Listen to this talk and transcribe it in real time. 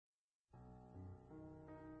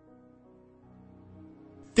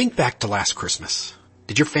Think back to last Christmas.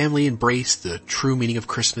 Did your family embrace the true meaning of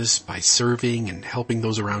Christmas by serving and helping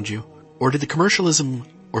those around you? Or did the commercialism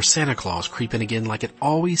or Santa Claus creep in again like it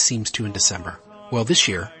always seems to in December? Well, this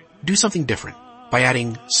year, do something different by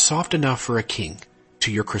adding Soft Enough for a King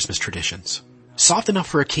to your Christmas traditions. Soft Enough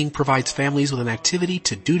for a King provides families with an activity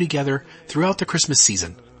to do together throughout the Christmas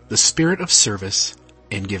season, the spirit of service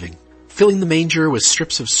and giving. Filling the manger with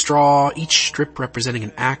strips of straw, each strip representing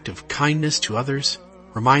an act of kindness to others,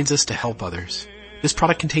 reminds us to help others. This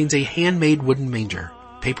product contains a handmade wooden manger,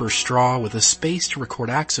 paper straw with a space to record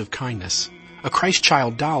acts of kindness, a Christ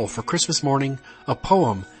child doll for Christmas morning, a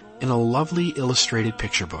poem, and a lovely illustrated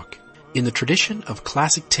picture book. In the tradition of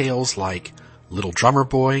classic tales like Little Drummer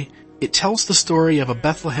Boy, it tells the story of a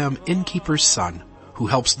Bethlehem innkeeper's son who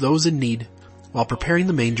helps those in need while preparing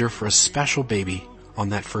the manger for a special baby on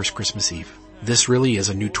that first Christmas Eve. This really is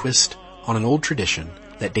a new twist on an old tradition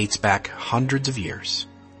that dates back hundreds of years.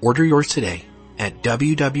 Order yours today at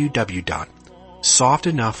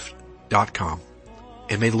www.softenough.com,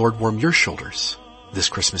 and may the Lord warm your shoulders this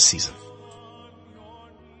Christmas season.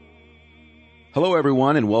 Hello,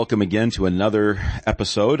 everyone, and welcome again to another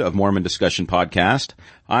episode of Mormon Discussion Podcast.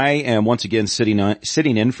 I am once again sitting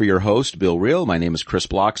in for your host, Bill Reel. My name is Chris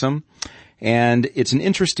Bloxam, and it's an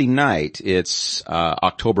interesting night. It's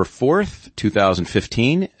October 4th,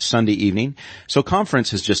 2015, Sunday evening. So conference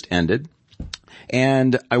has just ended,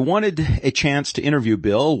 and I wanted a chance to interview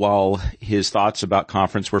Bill while his thoughts about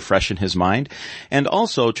conference were fresh in his mind, and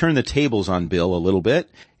also turn the tables on Bill a little bit.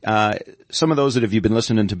 Some of those that have been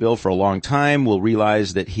listening to Bill for a long time will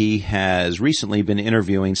realize that he has recently been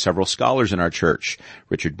interviewing several scholars in our church.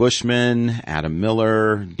 Richard Bushman, Adam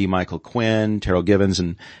Miller, D. Michael Quinn, Terrell Givens,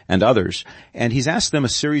 and others. And he's asked them a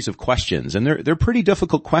series of questions, and they're pretty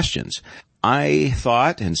difficult questions. I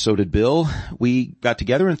thought, and so did Bill, we got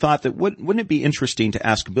together and thought that wouldn't it be interesting to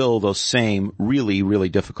ask Bill those same really, really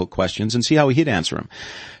difficult questions and see how he'd answer them.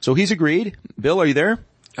 So he's agreed. Bill, are you there?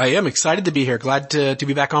 I am excited to be here. Glad to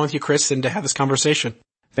be back on with you, Chris, and to have this conversation.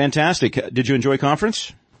 Fantastic. Did you enjoy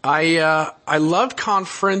conference? I loved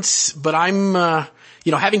conference, but I'm,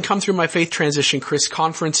 having come through my faith transition, Chris,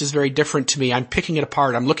 conference is very different to me. I'm picking it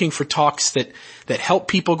apart. I'm looking for talks that help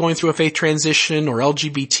people going through a faith transition or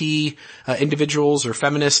LGBT, individuals or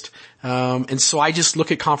feminist. And so I just look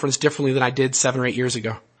at conference differently than I did 7 or 8 years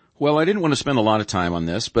ago. Well, I didn't want to spend a lot of time on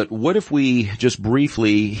this, but what if we just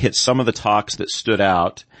briefly hit some of the talks that stood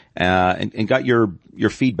out, and got your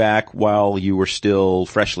feedback while you were still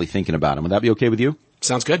freshly thinking about them? Would that be okay with you?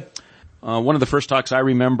 Sounds good. One of the first talks I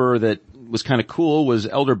remember that was kind of cool was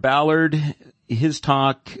Elder Ballard. His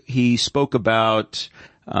talk, he spoke about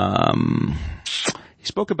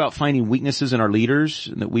finding weaknesses in our leaders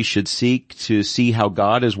and that we should seek to see how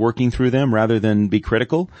God is working through them rather than be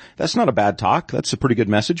critical. That's not a bad talk. That's a pretty good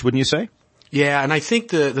message, wouldn't you say? Yeah, and I think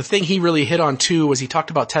the thing he really hit on too was he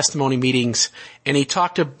talked about testimony meetings, and it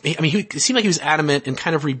seemed like he was adamant and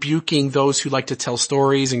kind of rebuking those who like to tell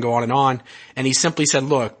stories and go on, and he simply said,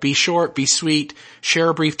 look, be short, be sweet, share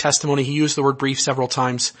a brief testimony. He used the word brief several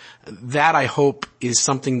times. That, I hope, is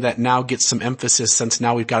something that now gets some emphasis since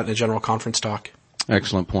now we've got it in a general conference talk.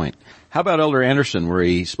 Excellent point. How about Elder Anderson, where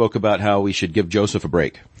he spoke about how we should give Joseph a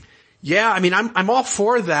break? Yeah, I'm all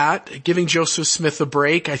for that, giving Joseph Smith a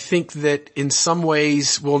break. I think that in some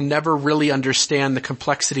ways we'll never really understand the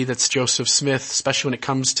complexity that's Joseph Smith, especially when it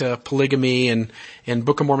comes to polygamy and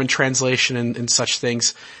Book of Mormon translation and such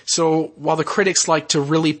things. So while the critics like to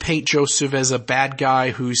really paint Joseph as a bad guy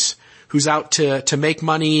who's out to make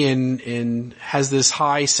money and has this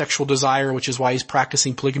high sexual desire, which is why he's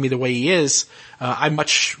practicing polygamy the way he is, I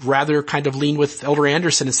much rather kind of lean with Elder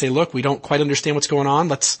Anderson and say, look, we don't quite understand what's going on.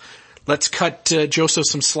 Let's cut Joseph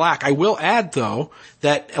some slack. I will add, though,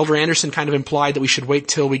 that Elder Anderson kind of implied that we should wait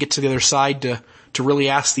till we get to the other side to really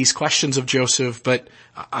ask these questions of Joseph, but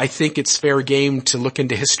I think it's fair game to look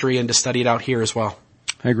into history and to study it out here as well.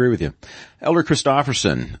 I agree with you. Elder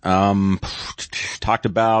Christofferson talked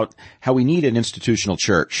about how we need an institutional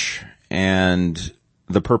church and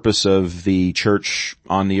the purpose of the church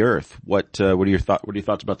on the earth. What are your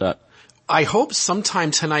thoughts about that? I hope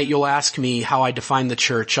sometime tonight you'll ask me how I define the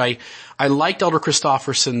church. I liked Elder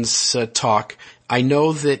Christofferson's talk. I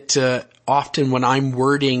know that often when I'm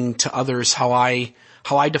wording to others how I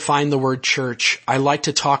define the word church, I like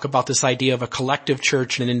to talk about this idea of a collective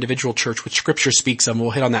church and an individual church, which Scripture speaks of, and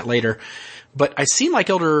we'll hit on that later. But I seem like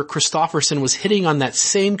Elder Christofferson was hitting on that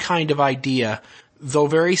same kind of idea, though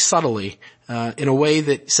very subtly, in a way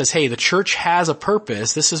that says, hey, the church has a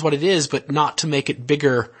purpose, this is what it is, but not to make it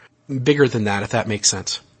bigger than that, if that makes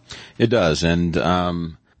sense. It does, and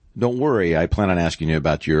Don't worry, I plan on asking you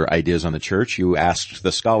about your ideas on the church. You asked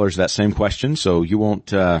the scholars that same question, so you won't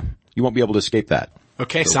be able to escape that.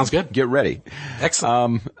 Okay, so sounds good. Get ready.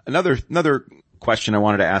 Excellent. Another question I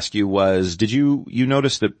wanted to ask you was, did you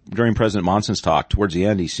notice that during President Monson's talk, towards the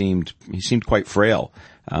end, he seemed quite frail?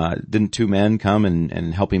 Didn't two men come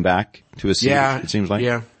and help him back to his seat? Yeah, it seems like.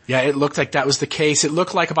 Yeah, it looked like that was the case. It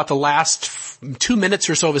looked like about the last 2 minutes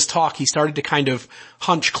or so of his talk, he started to kind of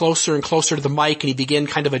hunch closer and closer to the mic, and he began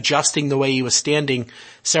kind of adjusting the way he was standing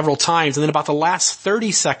several times. And then about the last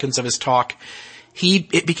 30 seconds of his talk,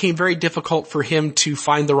 it became very difficult for him to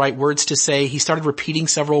find the right words to say. He started repeating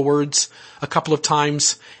several words a couple of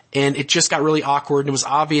times, and it just got really awkward, and it was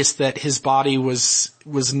obvious that his body was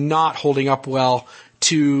not holding up well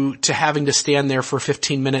to having to stand there for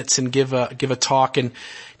 15 minutes and give a talk. And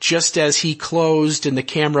just as he closed and the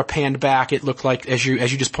camera panned back, it looked like, as you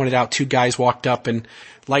just pointed out, two guys walked up and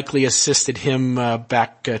likely assisted him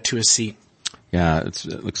back to his seat. Yeah, it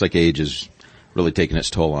looks like age is really taking its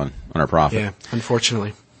toll on our prophet. Yeah,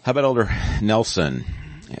 unfortunately. How about Elder Nelson?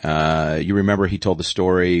 You remember he told the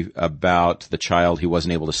story about the child he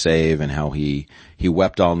wasn't able to save and how he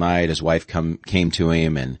wept all night. His wife came to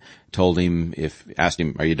him and told him, asked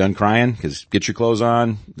him, "Are you done crying? Because get your clothes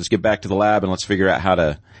on. Let's get back to the lab and let's figure out how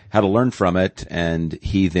to learn from it." And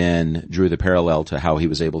he then drew the parallel to how he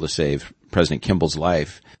was able to save President Kimball's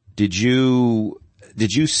life. How did you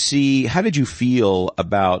feel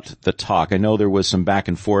about the talk? I know there was some back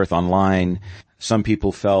and forth online. Some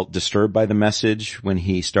people felt disturbed by the message when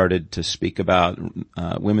he started to speak about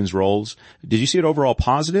women's roles. Did you see it overall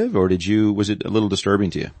positive, or was it a little disturbing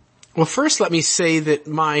to you? Well, first let me say that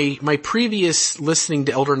my previous listening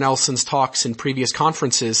to Elder Nelson's talks in previous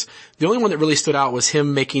conferences, the only one that really stood out was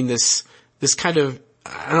him making this kind of,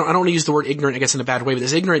 I don't want to use the word ignorant, I guess, in a bad way, but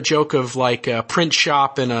this ignorant joke of like a print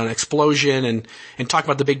shop and an explosion and talk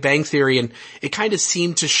about the Big Bang Theory. And it kind of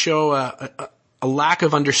seemed to show a lack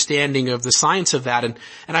of understanding of the science of that. And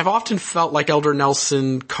I've often felt like Elder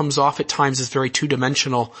Nelson comes off at times as very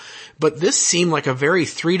two-dimensional, but this seemed like a very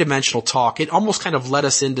three-dimensional talk. It almost kind of let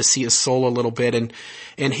us in to see his soul a little bit, and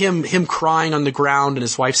him crying on the ground and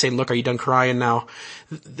his wife saying, "Look, are you done crying now?"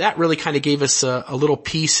 That really kind of gave us a little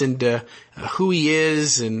piece into who he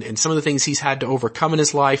is and some of the things he's had to overcome in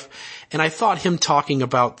his life. And I thought him talking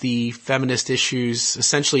about the feminist issues,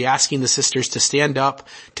 essentially asking the sisters to stand up,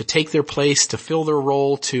 to take their place, to fill their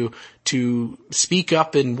role, to speak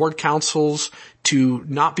up in ward councils, to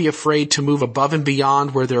not be afraid to move above and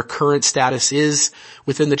beyond where their current status is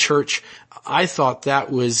within the church. I thought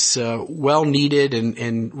that was well needed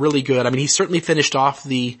and really good. I mean, he certainly finished off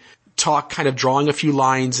the talk kind of drawing a few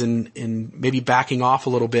lines and maybe backing off a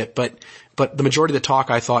little bit, but the majority of the talk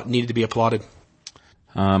I thought needed to be applauded.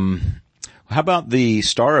 How about the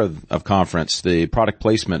star of conference, the product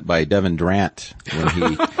placement by Devin Durant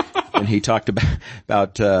when he talked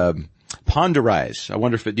about Ponderize? I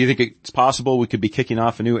wonder do you think it's possible we could be kicking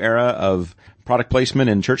off a new era of product placement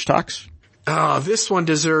in church talks? This one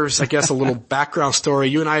deserves, I guess, a little background story.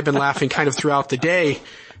 You and I have been laughing kind of throughout the day.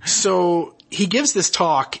 So he gives this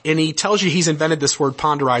talk and he tells you he's invented this word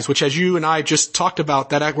Ponderize, which, as you and I just talked about,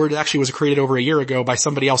 that word actually was created over a year ago by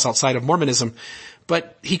somebody else outside of Mormonism.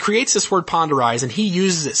 But he creates this word Ponderize and he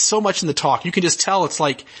uses it so much in the talk. You can just tell it's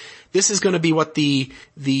like, this is going to be what the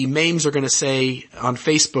memes are going to say on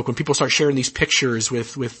Facebook when people start sharing these pictures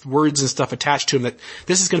with words and stuff attached to them, that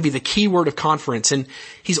this is going to be the key word of conference. And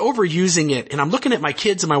he's overusing it. And I'm looking at my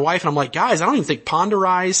kids and my wife and I'm like, guys, I don't even think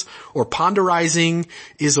ponderize or ponderizing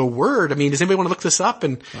is a word. I mean, does anybody want to look this up?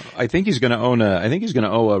 And I think he's going to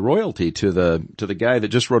owe a royalty to the guy that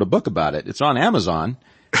just wrote a book about it. It's on Amazon.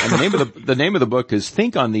 And the name of the book is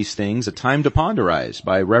Think on These Things, A Time to Ponderize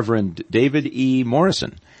by Reverend David E.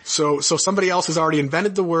 Morrison. So somebody else has already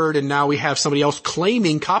invented the word, and now we have somebody else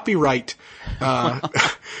claiming copyright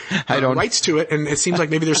rights to it, and it seems like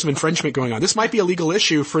maybe there's some infringement going on. This might be a legal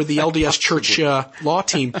issue for the LDS Church law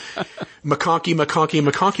team,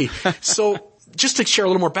 McConkey. So just to share a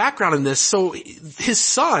little more background in this, so his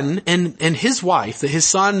son and his wife, his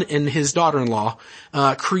son and his daughter-in-law,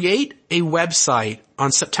 create a website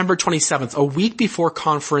on September 27th, a week before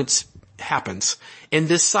conference happens. And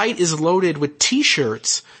this site is loaded with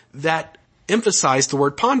t-shirts that emphasize the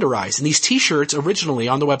word ponderize. And these t-shirts originally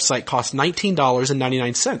on the website cost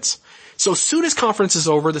 $19.99. So as soon as conference is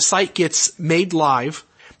over, the site gets made live.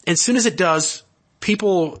 And as soon as it does,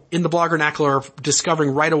 people in the blog vernacular are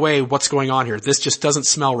discovering right away what's going on here. This just doesn't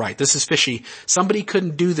smell right. This is fishy. Somebody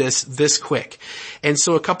couldn't do this quick. And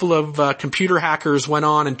so a couple of computer hackers went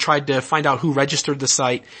on and tried to find out who registered the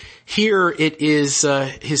site. Here it is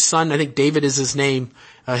his son, I think David is his name,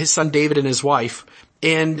 his son David and his wife.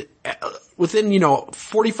 And within,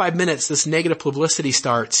 45 minutes, this negative publicity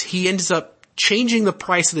starts. He ends up changing the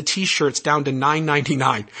price of the t-shirts down to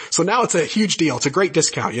 $9.99. So now it's a huge deal. It's a great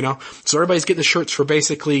discount, So everybody's getting the shirts for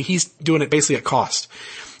he's doing it basically at cost.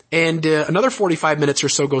 And another 45 minutes or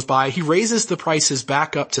so goes by. He raises the prices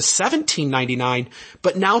back up to $17.99,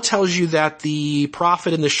 but now tells you that the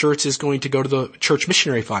profit in the shirts is going to go to the Church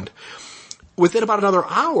Missionary Fund. Within about another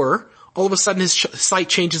hour, all of a sudden his site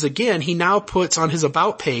changes again. He now puts on his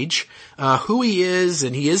about page who he is,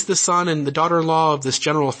 and he is the son and the daughter-in-law of this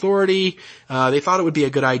general authority. They thought it would be a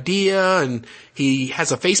good idea, and he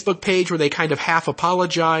has a Facebook page where they kind of half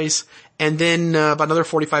apologize. And then about another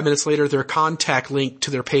 45 minutes later, their contact link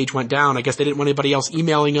to their page went down. I guess they didn't want anybody else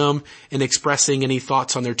emailing them and expressing any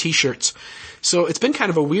thoughts on their t-shirts. So it's been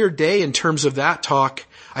kind of a weird day in terms of that talk.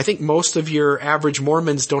 I think most of your average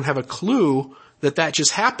Mormons don't have a clue that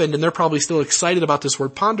just happened, and they're probably still excited about this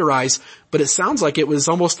word ponderize, but it sounds like it was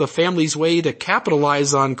almost the family's way to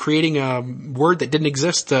capitalize on creating a word that didn't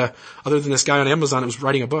exist other than this guy on Amazon that was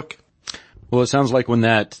writing a book. Well, it sounds like when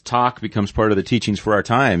that talk becomes part of the teachings for our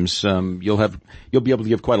times, you'll be able to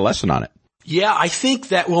give quite a lesson on it. Yeah, I think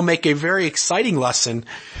that will make a very exciting lesson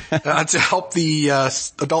to help the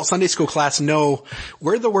adult Sunday school class know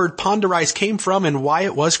where the word ponderize came from and why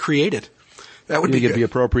it was created. That would be good. It'd be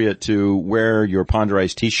appropriate to wear your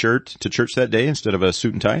ponderized t-shirt to church that day instead of a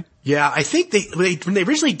suit and tie? Yeah, I think when they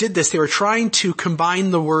originally did this, they were trying to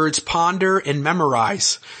combine the words ponder and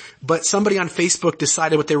memorize. But somebody on Facebook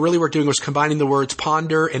decided what they really were doing was combining the words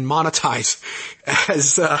ponder and monetize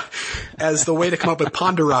as the way to come up with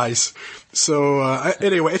ponderize. So,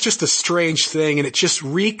 anyway, it's just a strange thing, and it just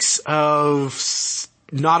reeks of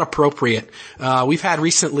not appropriate. We've had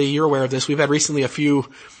recently, you're aware of this, a few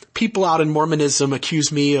people out in Mormonism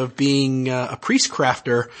accuse me of being a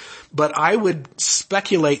priestcrafter, but I would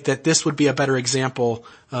speculate that this would be a better example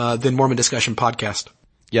than Mormon Discussion Podcast.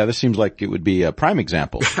 Yeah, this seems like it would be a prime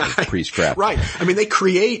example of priestcraft. Right. I mean, they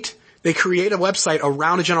create a website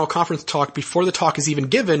around a general conference talk before the talk is even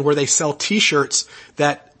given, where they sell t-shirts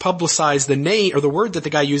that publicize the name or the word that the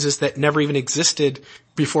guy uses that never even existed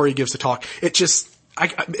before he gives the talk. It just,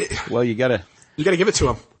 well, you gotta give it to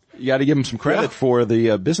him. You got to give him some credit for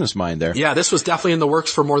the business mind there. Yeah, this was definitely in the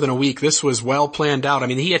works for more than a week. This was well planned out. I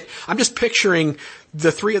mean, I'm just picturing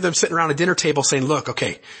the three of them sitting around a dinner table saying, look,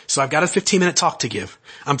 okay, so I've got a 15-minute talk to give.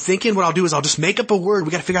 I'm thinking what I'll do is I'll just make up a word.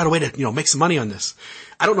 We got to figure out a way to, make some money on this.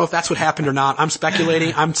 I don't know if that's what happened or not. I'm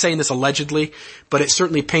speculating. I'm saying this allegedly, but it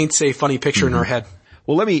certainly paints a funny picture in our head.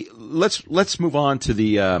 Well, let's move on to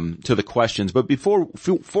the questions. But before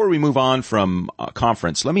we move on from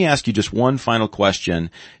conference, let me ask you just one final question.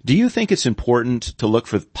 Do you think it's important to look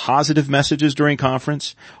for positive messages during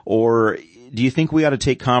conference, or do you think we ought to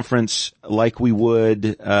take conference like we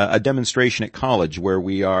would a demonstration at college, where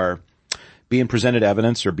we are being presented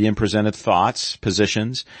evidence or being presented thoughts,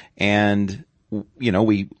 positions, and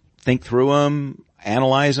we think through them,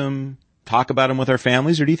 analyze them, talk about them with our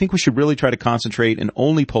families? Or do you think we should really try to concentrate and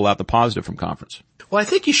only pull out the positive from conference? Well, I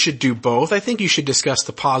think you should do both. I think you should discuss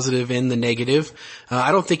the positive and the negative.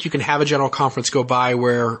 I don't think you can have a general conference go by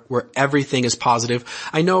where everything is positive.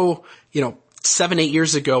 I know, 7-8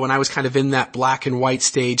 years ago, when I was kind of in that black and white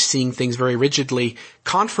stage, seeing things very rigidly,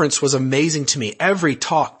 conference was amazing to me. Every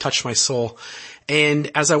talk touched my soul.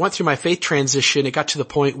 And as I went through my faith transition, it got to the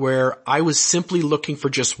point where I was simply looking for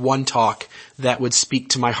just one talk that would speak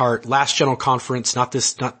to my heart. Last general conference, not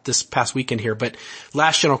this past weekend here, but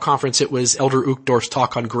last general conference, it was Elder Uchtdorf's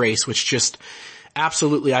talk on grace, which just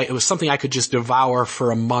absolutely, it was something I could just devour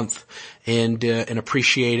for a month and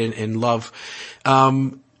appreciate and love.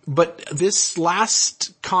 But this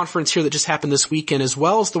last conference here that just happened this weekend, as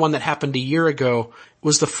well as the one that happened a year ago,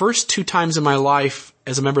 was the first 2 times in my life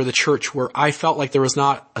as a member of the church where I felt like there was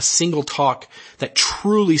not a single talk that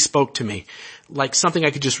truly spoke to me, like something I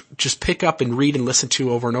could just pick up and read and listen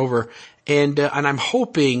to over and over. And I'm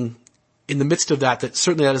hoping in the midst of that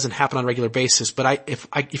certainly that doesn't happen on a regular basis. But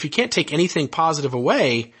if you can't take anything positive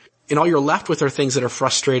away, and all you're left with are things that are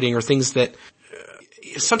frustrating or things that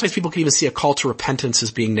sometimes people can even see a call to repentance as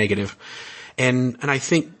being negative. And I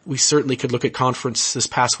think we certainly could look at conference this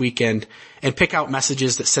past weekend and pick out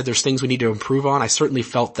messages that said there's things we need to improve on. I certainly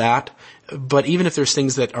felt that. But even if there's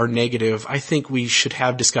things that are negative, I think we should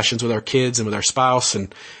have discussions with our kids and with our spouse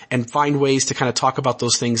and find ways to kind of talk about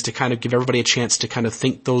those things, to kind of give everybody a chance to kind of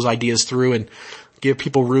think those ideas through and give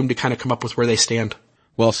people room to kind of come up with where they stand.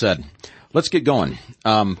 Well said. Let's get going.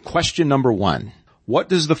 Question number 1. What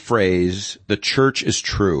does the phrase, "the church is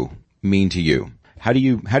true," mean to you? How do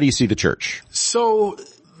you see the church? So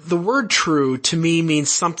the word true to me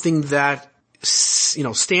means something that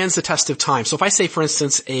stands the test of time. So if I say, for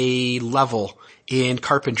instance, a level in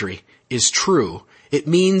carpentry is true, it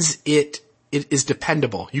means it is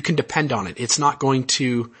dependable. You can depend on it. It's not going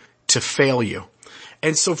to fail you.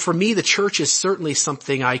 And so for me, the church is certainly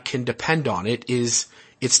something I can depend on.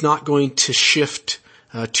 It's not going to shift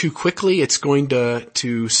too quickly. It's going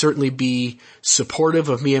to certainly be supportive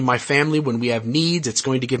of me and my family when we have needs. It's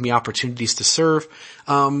going to give me opportunities to serve.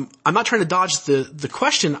 I'm not trying to dodge the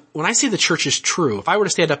question. When I say the church is true, if I were to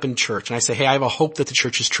stand up in church and I say, hey, I have a hope that the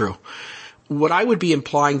church is true, what I would be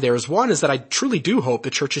implying there is, one, is that I truly do hope the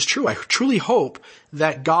church is true. I truly hope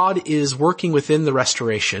that God is working within the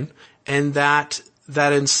restoration, and that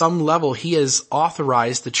in some level he has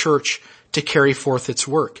authorized the church to carry forth its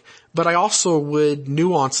work. But I also would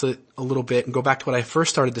nuance it a little bit and go back to what I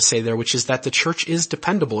first started to say there, which is that the church is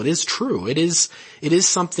dependable. It is true. It is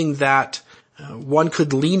something that one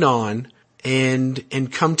could lean on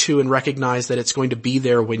and come to and recognize that it's going to be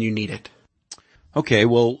there when you need it. Okay,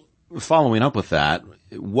 well, following up with that,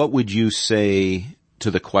 what would you say to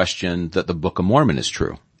the question that the Book of Mormon is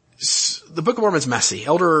true? The Book of Mormon is messy.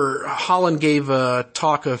 Elder Holland gave a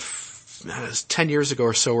talk of 10 years ago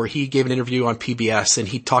or so where he gave an interview on PBS, and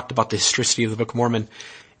he talked about the historicity of the Book of Mormon.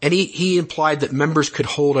 And he implied that members could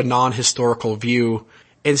hold a non-historical view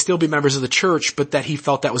and still be members of the church, but that he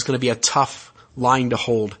felt that was going to be a tough line to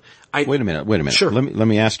hold. Wait a minute. Sure. Let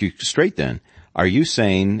me ask you straight then. Are you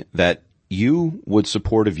saying that you would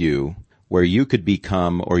support a view where you could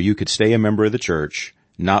become, or you could stay a member of the church,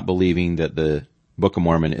 not believing that the Book of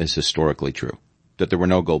Mormon is historically true? That there were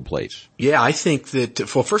no gold plates? Yeah, I think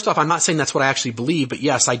that, well, first off, I'm not saying that's what I actually believe, but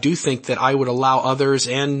yes, I do think that I would allow others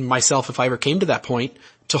and myself, if I ever came to that point,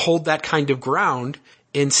 to hold that kind of ground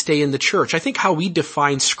and stay in the church. I think how we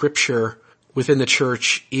define scripture within the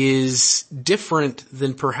church is different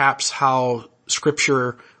than perhaps how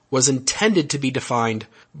scripture was intended to be defined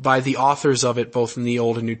by the authors of it, both in the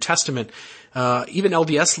Old and New Testament. Even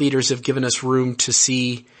LDS leaders have given us room to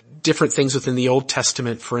see different things within the Old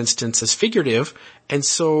Testament, for instance, as figurative. And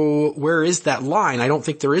so where is that line? I don't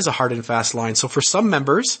think there is a hard and fast line. So for some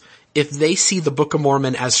members, if they see the Book of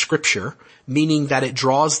Mormon as scripture, meaning that it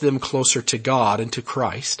draws them closer to God and to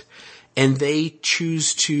Christ, and they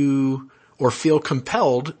choose to, or feel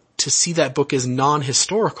compelled to see that book as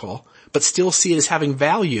non-historical, but still see it as having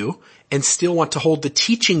value and still want to hold the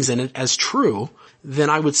teachings in it as true,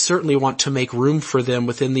 then I would certainly want to make room for them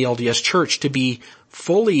within the LDS church to be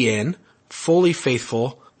fully in, fully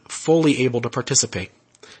faithful, fully able to participate.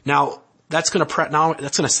 Now, that's going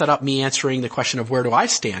to set up me answering the question of where do I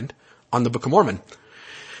stand on the Book of Mormon.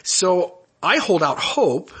 So I hold out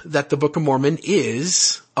hope that the Book of Mormon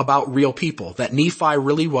is about real people, that Nephi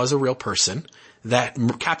really was a real person, that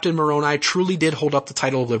Captain Moroni truly did hold up the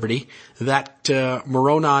title of liberty, that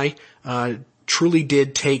Moroni truly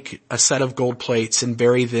did take a set of gold plates and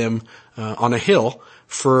bury them on a hill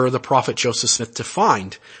for the prophet Joseph Smith to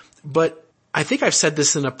find. But I think I've said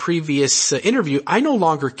this in a previous interview. I no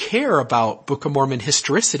longer care about Book of Mormon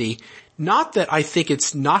historicity. Not that I think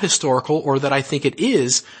it's not historical or that I think it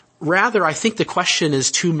is. Rather, I think the question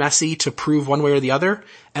is too messy to prove one way or the other.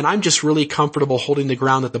 And I'm just really comfortable holding the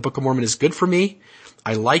ground that the Book of Mormon is good for me.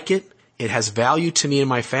 I like it. It has value to me and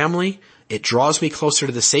my family. It draws me closer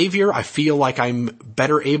to the Savior. I feel like I'm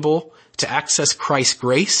better able to access Christ's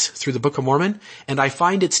grace through the Book of Mormon. And I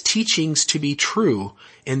find its teachings to be true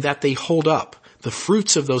in that they hold up. The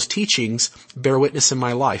fruits of those teachings bear witness in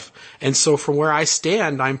my life. And so from where I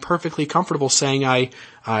stand, I'm perfectly comfortable saying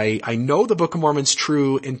I know the Book of Mormon's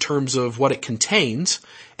true in terms of what it contains,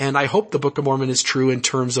 and I hope the Book of Mormon is true in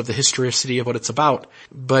terms of the historicity of what it's about.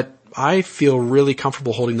 But I feel really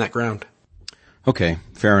comfortable holding that ground. Okay,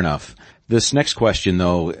 fair enough. This next question,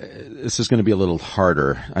 though, this is going to be a little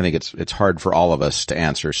harder. I think it's hard for all of us to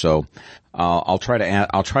answer. So I'll try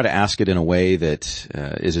to ask it in a way that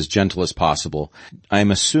is as gentle as possible.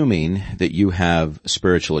 I'm assuming that you have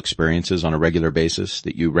spiritual experiences on a regular basis,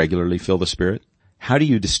 that you regularly feel the Spirit. How do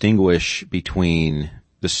you distinguish between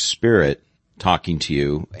the Spirit talking to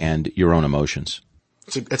you and your own emotions?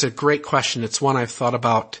 It's a great question. It's one I've thought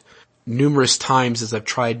about numerous times as I've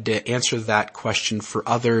tried to answer that question for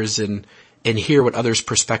others and hear what others'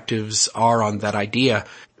 perspectives are on that idea.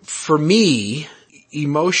 For me,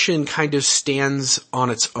 emotion kind of stands on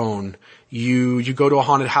its own. You go to a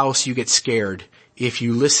haunted house, you get scared. If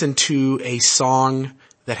you listen to a song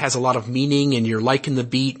that has a lot of meaning and you're liking the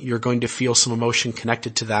beat, you're going to feel some emotion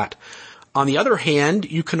connected to that. On the other hand,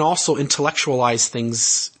 you can also intellectualize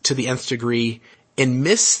things to the nth degree and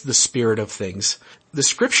miss the spirit of things. The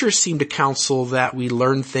scriptures seem to counsel that we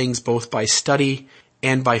learn things both by study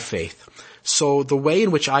and by faith. So the way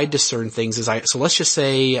in which I discern things is so let's just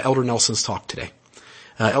say Elder Nelson's talk today.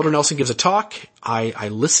 Elder Nelson gives a talk. I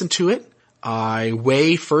listen to it. I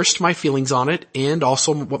weigh first my feelings on it and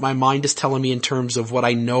also what my mind is telling me in terms of what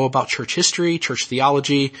I know about church history, church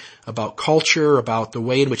theology, about culture, about the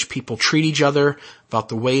way in which people treat each other, about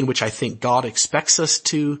the way in which I think God expects us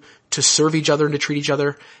to serve each other and to treat each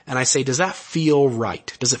other. And I say, does that feel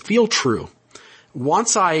right? Does it feel true?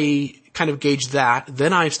 Once I kind of gauge that,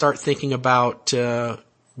 then I start thinking about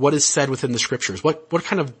what is said within the scriptures. What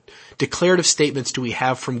kind of declarative statements do we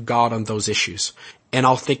have from God on those issues? And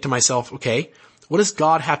I'll think to myself, okay, what does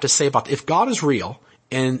God have to say about, if God is real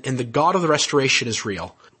and the God of the restoration is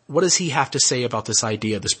real, what does he have to say about this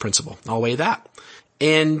idea, this principle? I'll weigh that.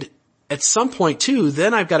 And at some point too,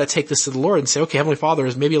 then I've got to take this to the Lord and say, okay, Heavenly Father,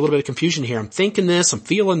 there's maybe a little bit of confusion here. I'm thinking this, I'm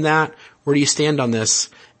feeling that. Where do you stand on this?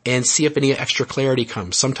 And see if any extra clarity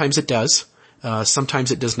comes. Sometimes it does.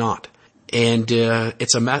 Sometimes it does not. And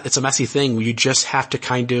it's a messy thing where you just have to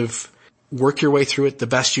kind of work your way through it the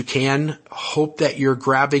best you can, hope that you're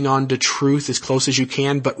grabbing onto truth as close as you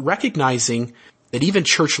can, but recognizing that even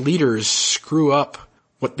church leaders screw up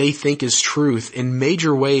what they think is truth in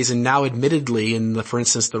major ways, and now admittedly for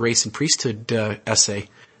instance, the race and priesthood essay.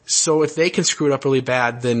 So if they can screw it up really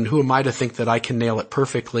bad, then who am I to think that I can nail it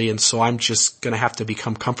perfectly? And so I'm just going to have to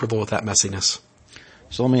become comfortable with that messiness.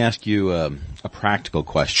 So let me ask you a practical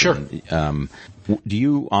question. Sure. Do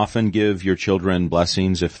you often give your children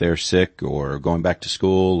blessings if they're sick or going back to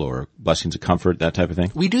school, or blessings of comfort, that type of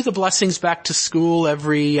thing? We do the blessings back to school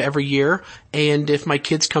every year. And if my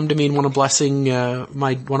kids come to me and want a blessing,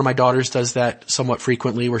 one of my daughters does that somewhat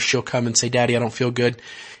frequently, where she'll come and say, Daddy, I don't feel good.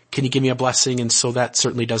 Can you give me a blessing? And so that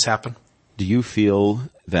certainly does happen. Do you feel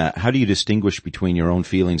that, how do you distinguish between your own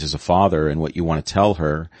feelings as a father and what you want to tell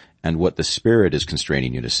her and what the Spirit is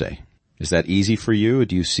constraining you to say? Is that easy for you?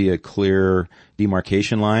 Do you see a clear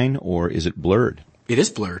demarcation line, or is it blurred? It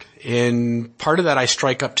is blurred. And part of that I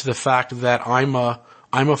strike up to the fact that I'm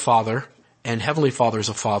a father and Heavenly Father is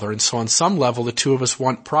a father. And so on some level, the two of us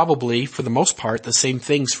want probably, for the most part, the same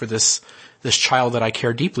things for this child that I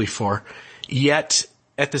care deeply for. Yet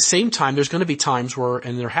at the same time, there's going to be times where,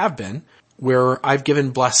 and there have been, where I've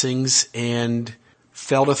given blessings and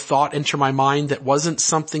felt a thought enter my mind that wasn't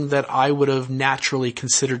something that I would have naturally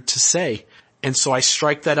considered to say. And so I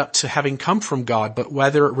strike that up to having come from God. But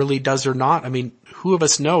whether it really does or not, I mean, who of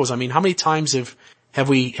us knows? I mean, how many times have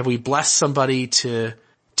we blessed somebody to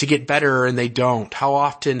get better and they don't? How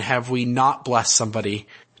often have we not blessed somebody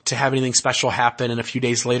to have anything special happen, and a few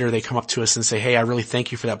days later they come up to us and say, hey, I really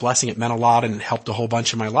thank you for that blessing. It meant a lot and it helped a whole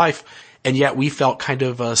bunch in my life. And yet we felt kind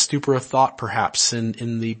of a stupor of thought perhaps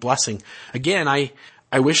in the blessing. Again,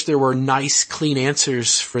 I wish there were nice, clean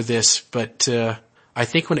answers for this, but I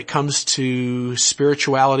think when it comes to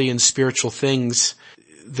spirituality and spiritual things,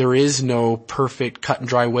 there is no perfect cut and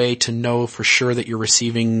dry way to know for sure that you're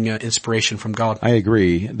receiving inspiration from God. I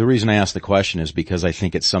agree. The reason I ask the question is because I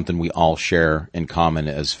think it's something we all share in common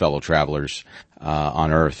as fellow travelers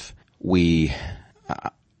on Earth.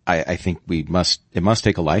 I think it must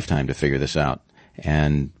take a lifetime to figure this out,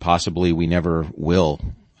 and possibly we never will.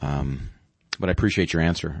 But I appreciate your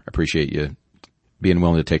answer. I appreciate you being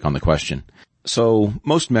willing to take on the question. So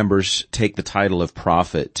most members take the title of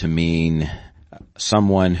prophet to mean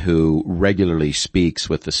someone who regularly speaks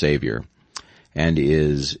with the Savior and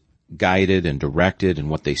is guided and directed in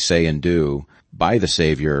what they say and do by the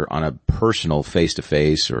Savior on a personal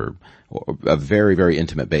face-to-face or a very, very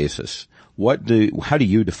intimate basis. How do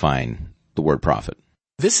you define the word prophet?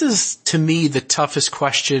 This is, to me, the toughest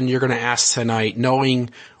question you're going to ask tonight,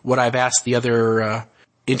 knowing what I've asked the other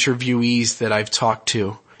interviewees that I've talked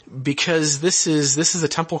to. Because this is a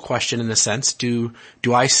temple question in the sense, do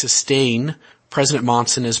I sustain President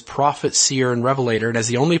Monson as prophet, seer, and revelator, and as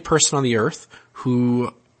the only person on the earth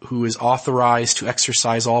who is authorized to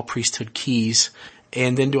exercise all priesthood keys?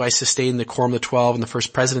 And then do I sustain the Quorum of the 12 and the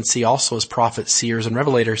First Presidency also as prophets, seers, and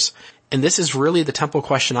revelators? And this is really the temple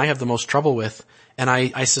question I have the most trouble with. And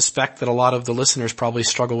I suspect that a lot of the listeners probably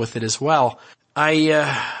struggle with it as well.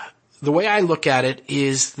 The way I look at it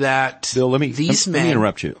is that Bill, let me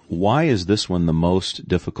interrupt you. Why is this one the most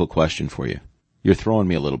difficult question for you? You're throwing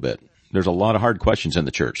me a little bit. There's a lot of hard questions in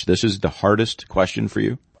the church. This is the hardest question for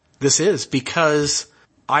you? This is because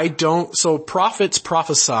so prophets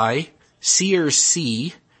prophesy, seers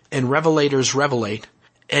see, and revelators revelate.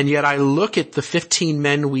 And yet I look at the 15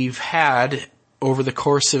 men we've had over the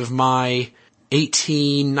course of my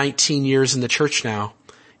 18, 19 years in the church now,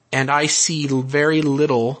 and I see very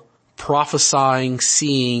little prophesying,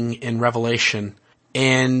 seeing, and revelation.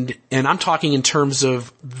 And I'm talking in terms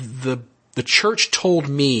of the church told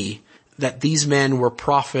me that these men were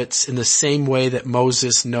prophets in the same way that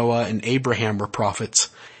Moses, Noah, and Abraham were prophets.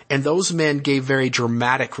 And those men gave very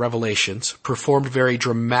dramatic revelations, performed very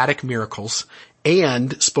dramatic miracles,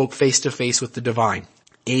 and spoke face to face with the divine.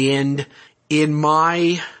 And in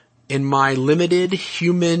my limited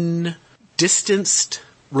human distanced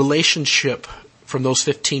relationship from those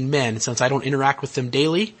 15 men, since I don't interact with them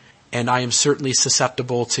daily, and I am certainly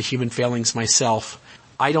susceptible to human failings myself,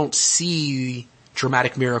 I don't see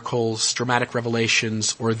dramatic miracles, dramatic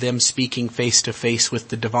revelations, or them speaking face to face with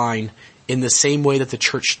the divine in the same way that the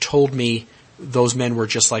church told me those men were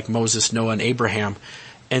just like Moses, Noah, and Abraham.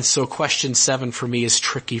 And so question 7 for me is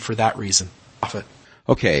tricky for that reason. Prophet.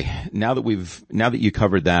 Okay, now that you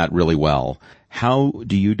covered that really well, how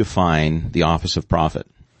do you define the office of prophet?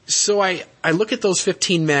 So I look at those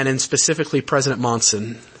 15 men, and specifically President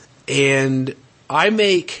Monson, and I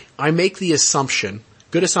make the assumption,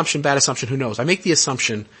 good assumption, bad assumption, who knows? I make the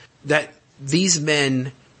assumption that these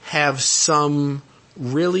men have some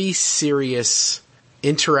really serious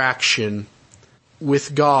interaction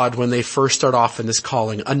with God when they first start off in this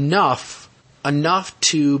calling. Enough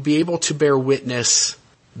to be able to bear witness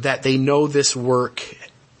that they know this work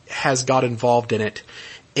has God involved in it.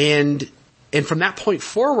 And from that point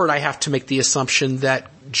forward, I have to make the assumption that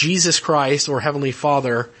Jesus Christ or Heavenly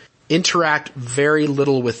Father interact very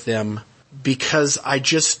little with them, because I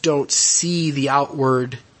just don't see the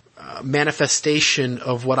outward manifestation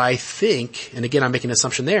of what I think, and again I'm making an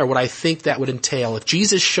assumption there, what I think that would entail. If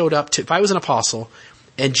Jesus showed up if I was an apostle,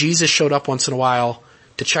 and Jesus showed up once in a while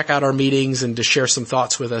to check out our meetings and to share some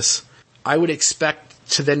thoughts with us, I would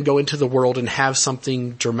expect to then go into the world and have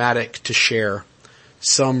something dramatic to share.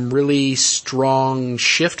 Some really strong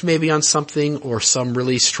shift maybe on something, or some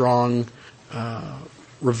really strong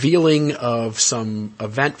revealing of some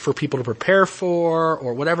event for people to prepare for,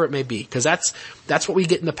 or whatever it may be. Because that's what we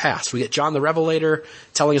get in the past. We get John the Revelator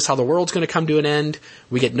telling us how the world's going to come to an end.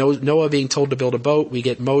 We get Noah being told to build a boat. We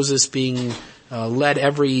get Moses being led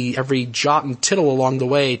every jot and tittle along the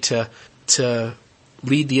way to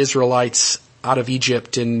lead the Israelites out of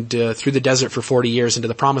Egypt and through the desert for 40 years into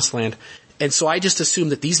the Promised Land. And so I just assume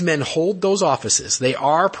that these men hold those offices. They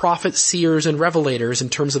are prophets, seers, and revelators in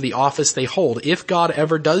terms of the office they hold. If God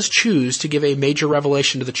ever does choose to give a major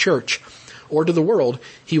revelation to the church or to the world,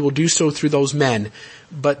 he will do so through those men.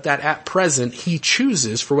 But that at present, he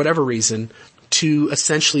chooses, for whatever reason, to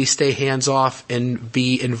essentially stay hands-off and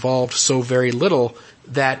be involved so very little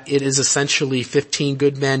that it is essentially 15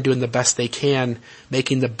 good men doing the best they can,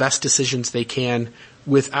 making the best decisions they can,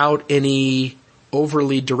 without any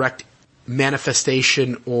overly direct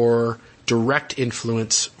manifestation or direct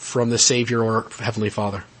influence from the Savior or Heavenly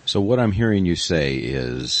Father. So what I'm hearing you say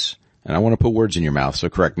is, and I want to put words in your mouth, so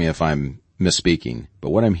correct me if I'm misspeaking,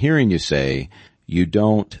 but what I'm hearing you say, you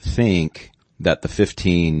don't think that the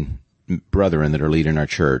 15 brethren that are leading our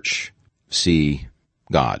church see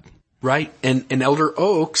God. Right. And Elder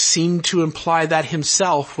Oaks seemed to imply that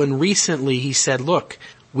himself when recently he said, look,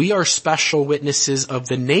 we are special witnesses of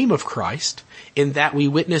the name of Christ in that we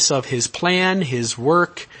witness of his plan, his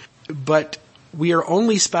work, but we are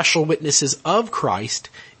only special witnesses of Christ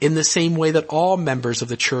in the same way that all members of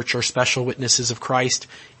the church are special witnesses of Christ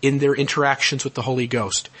in their interactions with the Holy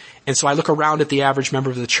Ghost. And so I look around at the average member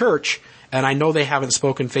of the church, and I know they haven't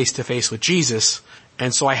spoken face to face with Jesus,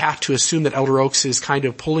 and so I have to assume that Elder Oaks is kind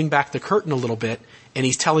of pulling back the curtain a little bit, and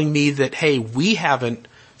he's telling me that, hey, we haven't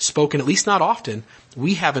spoken, at least not often,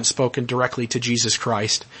 we haven't spoken directly to Jesus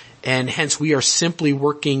Christ, and hence we are simply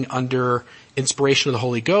working under inspiration of the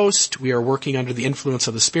Holy Ghost, we are working under the influence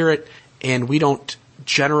of the Spirit, and we don't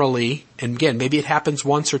generally, and again, maybe it happens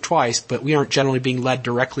once or twice, but we aren't generally being led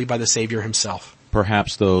directly by the Savior himself.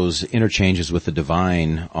 Perhaps those interchanges with the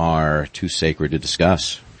divine are too sacred to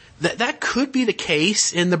discuss. That could be the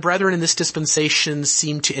case, and the brethren in this dispensation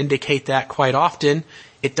seem to indicate that quite often.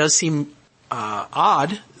 It does seem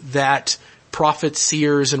odd that prophets,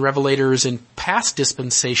 seers, and revelators in past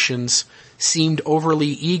dispensations seemed overly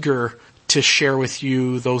eager to share with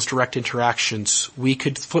you those direct interactions. We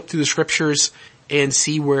could flip through the scriptures and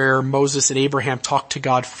see where Moses and Abraham talked to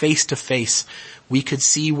God face to face. We could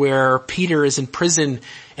see where Peter is in prison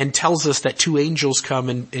and tells us that 2 angels come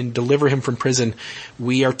and deliver him from prison.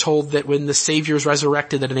 We are told that when the Savior is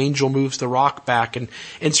resurrected that an angel moves the rock back, and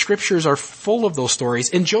scriptures are full of those stories.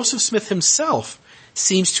 And Joseph Smith himself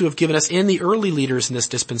seems to have given us, and the early leaders in this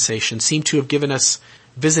dispensation seem to have given us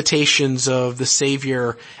visitations of the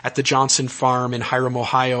Savior at the Johnson Farm in Hiram,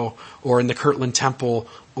 Ohio, or in the Kirtland Temple,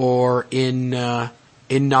 or in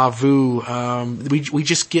Nauvoo. We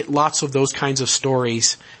just get lots of those kinds of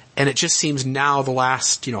stories, and it just seems now the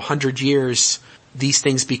last 100 years these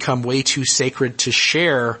things become way too sacred to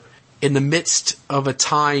share in the midst of a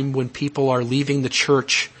time when people are leaving the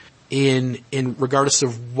church in regardless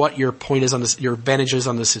of what your point is on this, your advantage is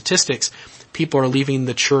on the statistics, people are leaving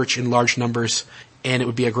the church in large numbers, and it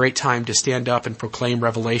would be a great time to stand up and proclaim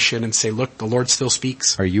revelation and say, look, the Lord still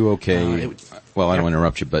speaks. Are you okay? I don't want to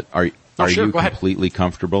interrupt you, but are you completely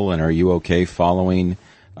comfortable, and are you okay following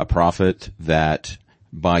a prophet that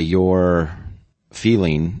by your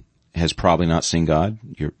feeling has probably not seen God?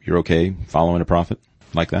 You're okay following a prophet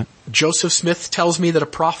like that? Joseph Smith tells me that a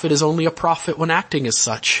prophet is only a prophet when acting as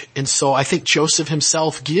such. And so I think Joseph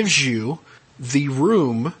himself gives you the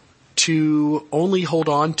room to only hold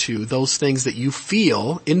on to those things that you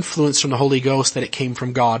feel influenced from the Holy Ghost, that it came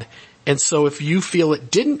from God. And so if you feel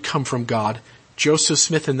it didn't come from God, Joseph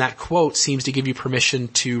Smith in that quote seems to give you permission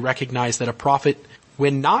to recognize that a prophet,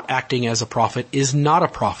 when not acting as a prophet, is not a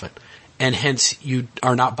prophet. And hence you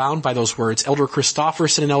are not bound by those words. Elder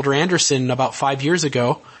Christofferson and Elder Anderson about 5 years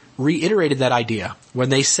ago reiterated that idea when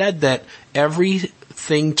they said that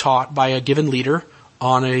everything taught by a given leader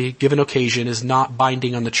on a given occasion is not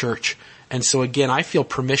binding on the church. And so again, I feel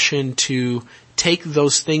permission to take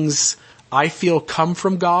those things I feel come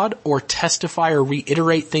from God or testify or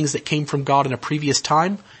reiterate things that came from God in a previous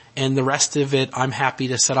time. And the rest of it, I'm happy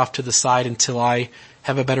to set off to the side until I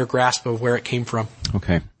have a better grasp of where it came from.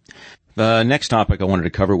 Okay. The next topic I wanted to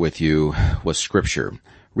cover with you was Scripture.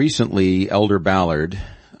 Recently, Elder Bednar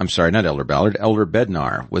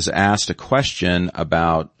was asked a question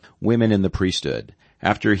about women in the priesthood.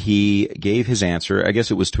 After he gave his answer, I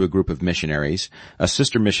guess it was to a group of missionaries, a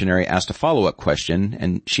sister missionary asked a follow-up question,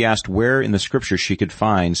 and she asked where in the Scripture she could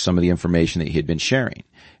find some of the information that he had been sharing.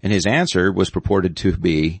 And his answer was purported to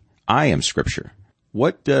be, I am Scripture.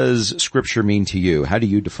 What does Scripture mean to you? How do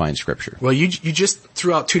you define Scripture? Well, you just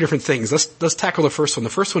threw out two different things. Let's tackle the first one. The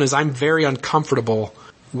first one is I'm very uncomfortable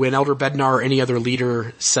when Elder Bednar or any other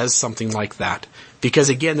leader says something like that. Because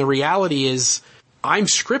again, the reality is I'm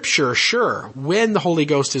Scripture, sure, when the Holy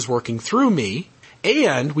Ghost is working through me.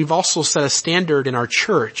 And we've also set a standard in our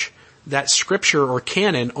church that Scripture or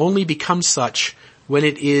canon only becomes such when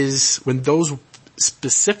those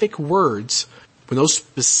specific words, when those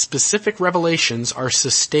specific revelations are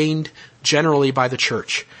sustained generally by the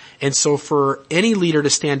church. And so for any leader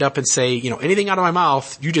to stand up and say, anything out of my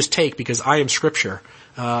mouth, you just take because I am Scripture,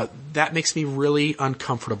 that makes me really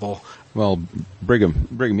uncomfortable. Well,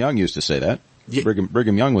 Brigham Young used to say that. Yeah.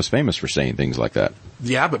 Brigham Young was famous for saying things like that.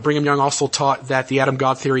 Yeah, but Brigham Young also taught that the Adam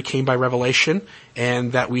God theory came by revelation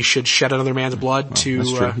and that we should shed another man's blood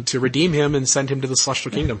to redeem him and send him to the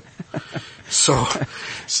celestial kingdom. So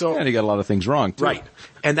and he got a lot of things wrong too. Right.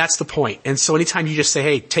 And that's the point. And so anytime you just say,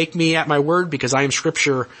 hey, take me at my word because I am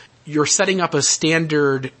Scripture, you're setting up a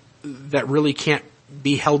standard that really can't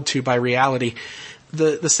be held to by reality.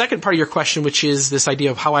 The second part of your question, which is this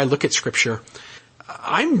idea of how I look at Scripture,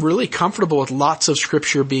 I'm really comfortable with lots of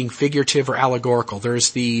Scripture being figurative or allegorical.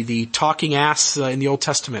 There's the talking ass in the Old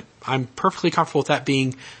Testament. I'm perfectly comfortable with that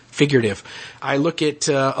being figurative. I look at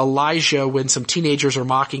Elijah when some teenagers are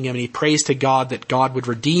mocking him and he prays to God that God would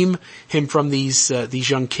redeem him from these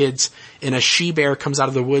young kids, and a she-bear comes out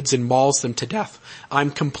of the woods and mauls them to death. I'm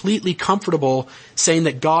completely comfortable saying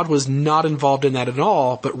that God was not involved in that at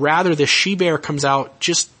all, but rather the she-bear comes out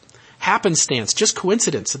just happenstance, just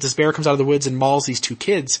coincidence that this bear comes out of the woods and mauls these two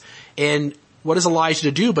kids. And what is Elijah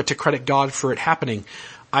to do but to credit God for it happening?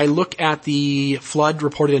 I look at the flood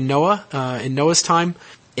reported in Noah's time,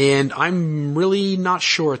 and I'm really not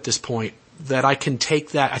sure at this point that I can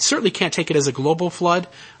take that. I certainly can't take it as a global flood.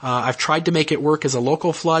 I've tried to make it work as a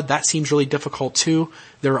local flood. That seems really difficult too.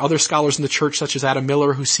 There are other scholars in the church such as Adam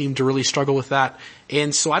Miller who seem to really struggle with that.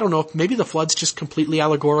 And so I don't know if maybe the flood's just completely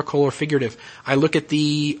allegorical or figurative. I look at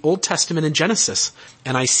the Old Testament in Genesis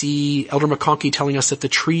and I see Elder McConkie telling us that the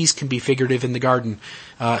trees can be figurative in the garden.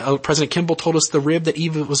 President Kimball told us the rib that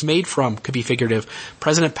Eve was made from could be figurative.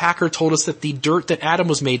 President Packer told us that the dirt that Adam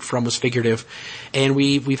was made from was figurative. And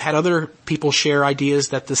we've had other people share ideas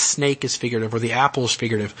that the snake is figurative or the apple is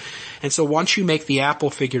figurative. And so once you make the apple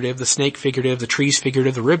figurative, the snake figurative, the trees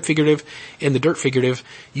figurative, the rib figurative, and the dirt figurative,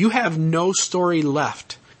 you have no story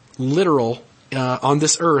left, literal, on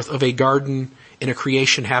this earth of a garden and a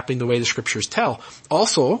creation happening the way the Scriptures tell.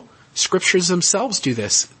 Also, Scriptures themselves do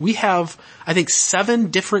this. We have, I think, 7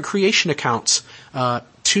 different creation accounts,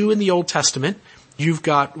 2 in the Old Testament. You've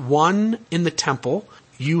got 1 in the temple.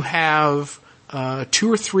 You have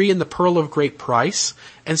 2 or 3 in the Pearl of Great Price.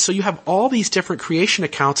 And so you have all these different creation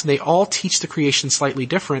accounts, and they all teach the creation slightly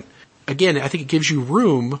different. Again, I think it gives you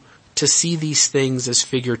room to see these things as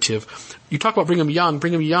figurative. You talk about Brigham Young.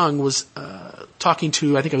 Brigham Young was talking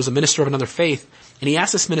to, I think it was a minister of another faith, and he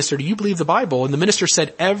asked this minister, do you believe the Bible? And the minister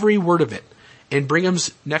said every word of it. And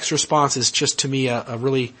Brigham's next response is just to me a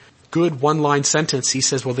really good one-line sentence. He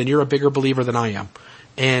says, well, then you're a bigger believer than I am.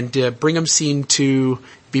 And Brigham seemed to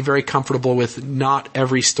be very comfortable with not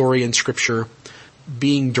every story in Scripture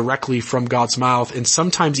being directly from God's mouth, and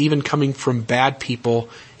sometimes even coming from bad people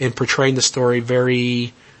and portraying the story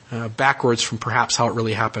very backwards from perhaps how it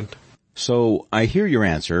really happened. So I hear your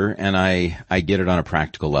answer, and I get it on a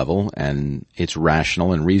practical level, and it's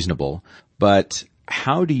rational and reasonable. But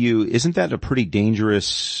isn't that a pretty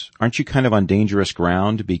dangerous, aren't you kind of on dangerous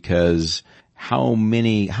ground? Because how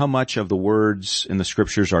much of the words in the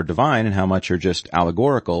scriptures are divine and how much are just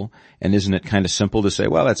allegorical? And isn't it kind of simple to say,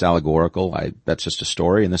 well, that's allegorical, that's just a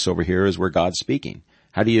story, and this over here is where God's speaking?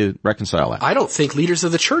 How do you reconcile that? I don't think leaders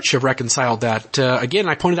of the church have reconciled that. Again,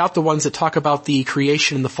 I pointed out the ones that talk about the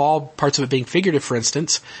creation and the fall, parts of it being figurative, for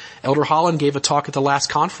instance. Elder Holland gave a talk at the last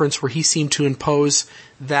conference where he seemed to impose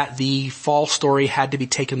that the fall story had to be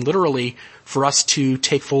taken literally for us to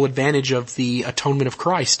take full advantage of the atonement of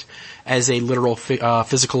Christ as a literal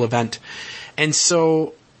physical event. And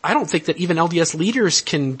so I don't think that even LDS leaders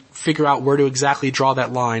can figure out where to exactly draw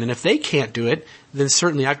that line. And if they can't do it, then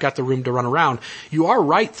certainly I've got the room to run around. You are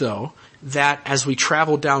right, though, that as we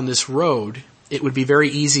travel down this road, it would be very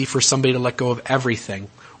easy for somebody to let go of everything,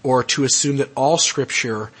 or to assume that all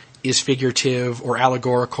Scripture is figurative or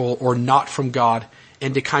allegorical or not from God,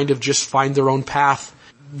 and to kind of just find their own path.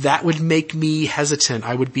 That would make me hesitant.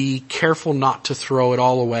 I would be careful not to throw it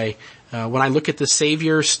all away. When I look at the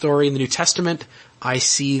Savior story in the New Testament, I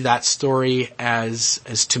see that story as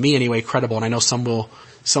to me anyway, credible. And I know some will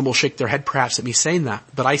shake their head perhaps at me saying that,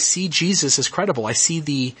 but I see Jesus as credible. I see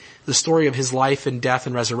the story of his life and death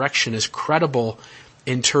and resurrection as credible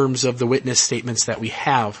in terms of the witness statements that we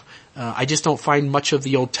have. I just don't find much of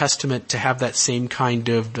the Old Testament to have that same kind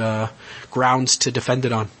of grounds to defend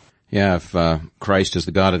it on. Yeah, if Christ is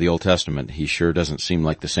the God of the Old Testament, he sure doesn't seem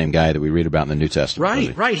like the same guy that we read about in the New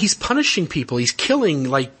Testament. Right. He's punishing people. He's killing,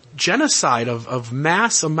 like, genocide of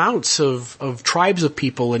mass amounts of tribes of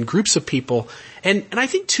people and groups of people. And I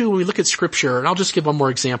think, too, when we look at Scripture, and I'll just give one more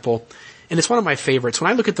example, and it's one of my favorites. When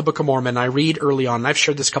I look at the Book of Mormon, I read early on, and I've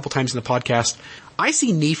shared this a couple times in the podcast, I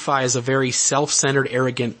see Nephi as a very self-centered,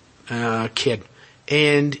 arrogant kid.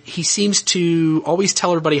 And he seems to always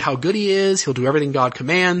tell everybody how good he is. He'll do everything God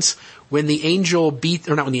commands. When the angel when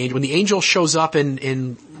the angel shows up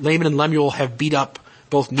and Laman and Lemuel have beat up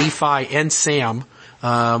both Nephi and Sam,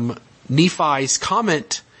 Nephi's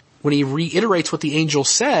comment, when he reiterates what the angel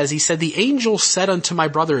says, he said, the angel said unto my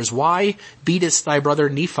brothers, why beatest thy brother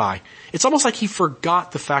Nephi? It's almost like he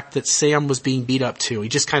forgot the fact that Sam was being beat up too. He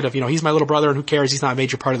just kind of, he's my little brother and who cares? He's not a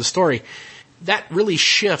major part of the story. That really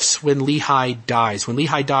shifts when Lehi dies. When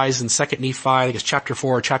Lehi dies in 2 Nephi, I think it's chapter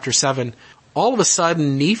 4 or chapter 7, all of a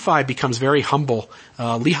sudden Nephi becomes very humble.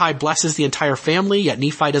 Lehi blesses the entire family, yet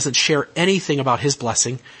Nephi doesn't share anything about his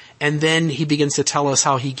blessing. And then he begins to tell us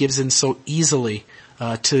how he gives in so easily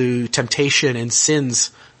to temptation and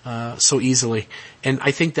sins so easily. And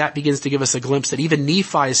I think that begins to give us a glimpse that even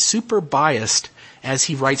Nephi is super biased as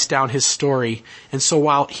he writes down his story. And so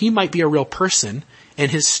while he might be a real person, and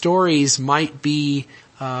his stories might be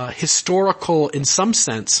historical in some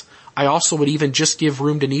sense, I also would even just give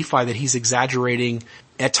room to Nephi that he's exaggerating,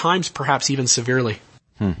 at times perhaps even severely.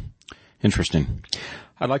 Interesting.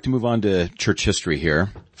 I'd like to move on to church history here.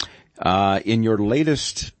 In your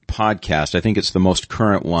latest podcast, I think it's the most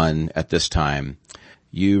current one at this time,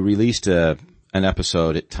 you released an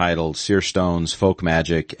episode titled Seer Stones, Folk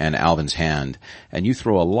Magic, and Alvin's Hand, and you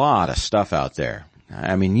throw a lot of stuff out there.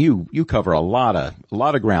 I mean, you cover a lot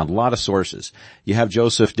of ground, a lot of sources. You have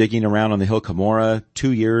Joseph digging around on the hill Cumorah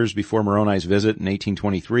 2 years before Moroni's visit in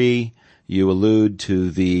 1823. You allude to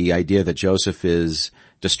the idea that Joseph is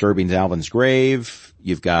disturbing Alvin's grave.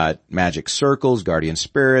 You've got magic circles, guardian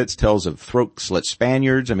spirits, tales of throat slit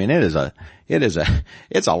Spaniards. I mean,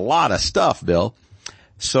 it's a lot of stuff, Bill.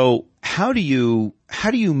 So how do you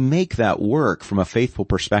make that work from a faithful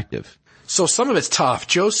perspective? So some of it's tough.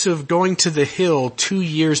 Joseph going to the hill 2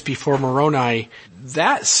 years before Moroni,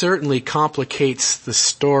 that certainly complicates the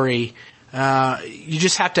story. You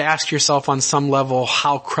just have to ask yourself on some level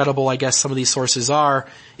how credible, I guess, some of these sources are.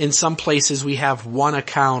 In some places we have one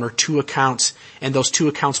account or two accounts, and those two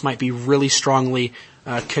accounts might be really strongly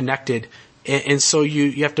connected. And so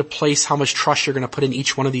you have to place how much trust you're going to put in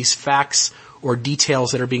each one of these facts or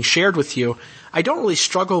details that are being shared with you. I don't really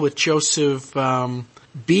struggle with Joseph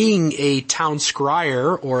being a town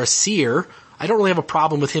scryer or a seer. I don't really have a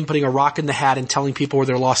problem with him putting a rock in the hat and telling people where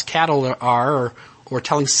their lost cattle are, or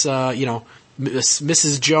telling,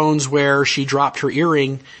 Mrs. Jones where she dropped her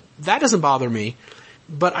earring. That doesn't bother me.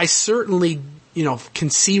 But I certainly, can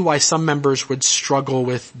see why some members would struggle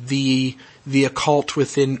with the occult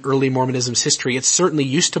within early Mormonism's history. It certainly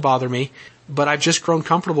used to bother me, but I've just grown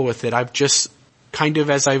comfortable with it. I've just kind of,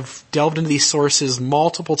 as I've delved into these sources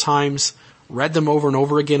multiple times, read them over and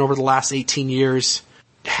over again over the last 18 years,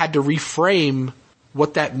 had to reframe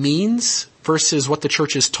what that means versus what the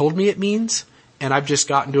church has told me it means. And I've just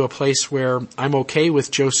gotten to a place where I'm okay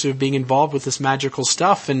with Joseph being involved with this magical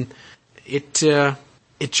stuff, and it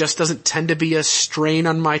just doesn't tend to be a strain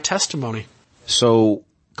on my testimony. So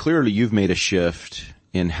clearly you've made a shift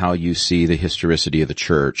in how you see the historicity of the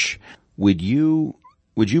church. Would you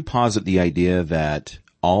posit the idea that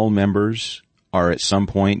all members are at some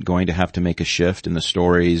point going to have to make a shift in the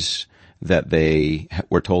stories that they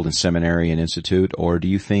were told in seminary and institute? Or do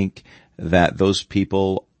you think that those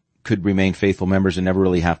people could remain faithful members and never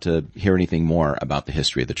really have to hear anything more about the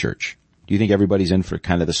history of the church? Do you think everybody's in for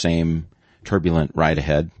kind of the same turbulent ride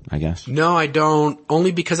ahead, I guess? No, I don't.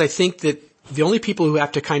 Only because I think that the only people who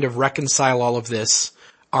have to kind of reconcile all of this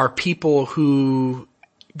are people who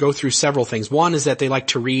go through several things. One is that they like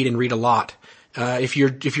to read and read a lot. If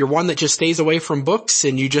you're one that just stays away from books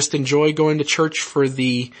and you just enjoy going to church for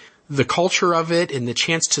the culture of it and the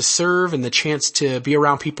chance to serve and the chance to be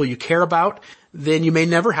around people you care about, then you may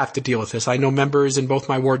never have to deal with this. I know members in both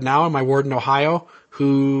my ward now and my ward in Ohio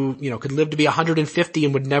who, could live to be 150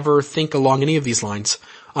 and would never think along any of these lines.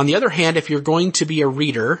 On the other hand, if you're going to be a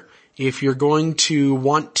reader, if you're going to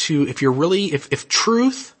want to, if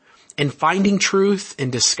truth and finding truth and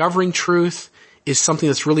discovering truth is something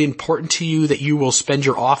that's really important to you, that you will spend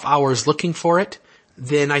your off hours looking for it,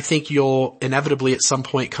 then I think you'll inevitably at some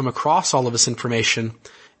point come across all of this information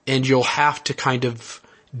and you'll have to kind of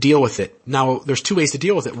deal with it. Now, there's two ways to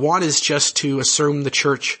deal with it. One is just to assume the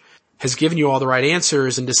church has given you all the right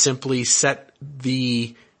answers and to simply set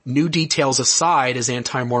the new details aside as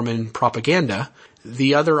anti-Mormon propaganda.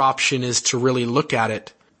 The other option is to really look at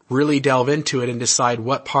it, really delve into it, and decide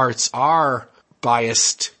what parts are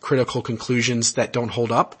biased, critical conclusions that don't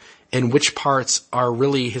hold up, and which parts are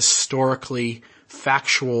really historically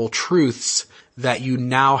factual truths that you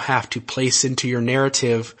now have to place into your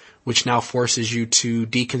narrative, which now forces you to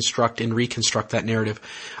deconstruct and reconstruct that narrative.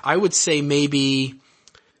 I would say maybe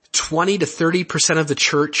 20 to 30% of the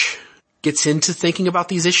church gets into thinking about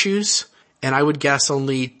these issues, and I would guess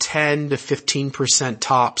only 10 to 15%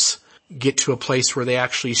 tops get to a place where they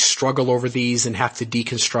actually struggle over these and have to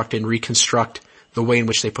deconstruct and reconstruct the way in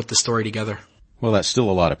which they put the story together. Well, that's still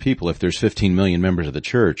a lot of people. If there's 15 million members of the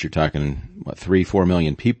church, you're talking, 3-4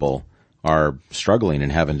 million people are struggling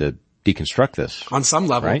and having to deconstruct this. On some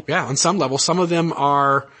level, right? Yeah, on some level. Some of them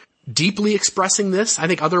are deeply expressing this. I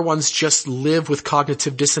think other ones just live with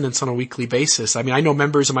cognitive dissonance on a weekly basis. I mean, I know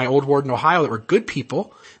members of my old ward in Ohio that were good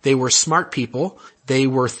people. They were smart people. They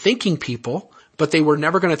were thinking people, but they were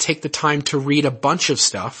never going to take the time to read a bunch of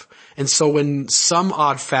stuff. And so when some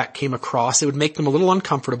odd fact came across, it would make them a little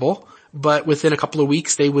uncomfortable, but within a couple of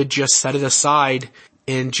weeks, they would just set it aside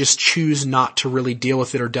and just choose not to really deal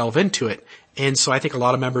with it or delve into it. And so I think a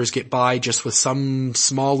lot of members get by just with some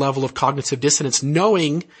small level of cognitive dissonance,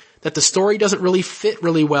 knowing that the story doesn't really fit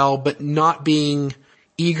really well, but not being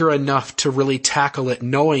eager enough to really tackle it,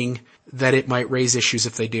 knowing that it might raise issues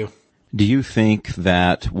if they do. Do you think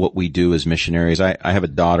that what we do as missionaries, I have a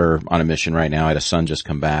daughter on a mission right now. I had a son just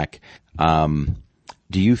come back.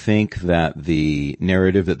 Do you think that the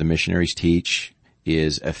narrative that the missionaries teach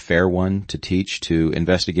is a fair one to teach to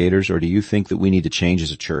investigators, or do you think that we need to change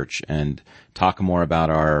as a church and talk more about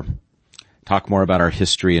our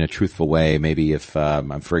history in a truthful way? Maybe if,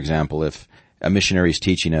 for example, if a missionary is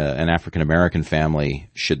teaching an African American family,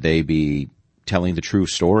 should they be telling the true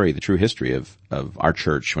story, the true history of our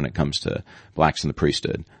church when it comes to blacks in the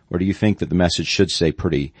priesthood? Or do you think that the message should stay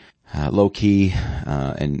pretty low key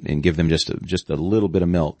and give them just a little bit of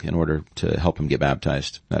milk in order to help them get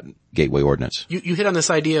baptized? That gateway ordinance. You hit on this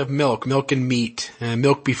idea of milk and meat,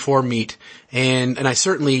 milk before meat, and I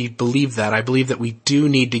certainly believe that. I believe that we do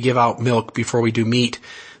need to give out milk before we do meat.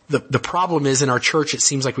 The problem is in our church, it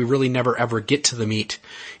seems like we really never ever get to the meat.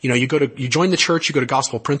 You join the church, you go to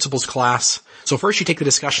gospel principles class. So first you take the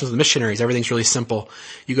discussions of the missionaries. Everything's really simple.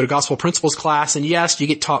 You go to gospel principles class, and yes, you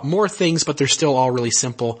get taught more things, but they're still all really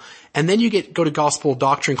simple. And then you go to gospel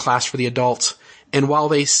doctrine class for the adults. And while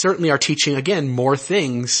they certainly are teaching, again, more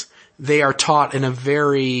things, they are taught in a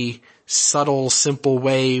very subtle, simple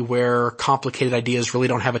way where complicated ideas really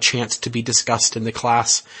don't have a chance to be discussed in the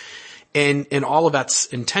class. And all of that's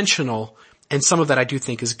intentional. And some of that I do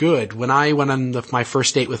think is good. When I went on my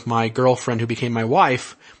first date with my girlfriend who became my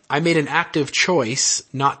wife, I made an active choice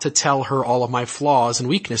not to tell her all of my flaws and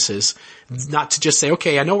weaknesses. Not to just say,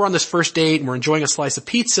 okay, I know we're on this first date and we're enjoying a slice of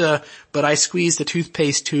pizza, but I squeezed a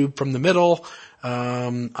toothpaste tube from the middle.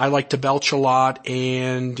 I like to belch a lot,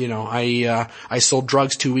 and, I sold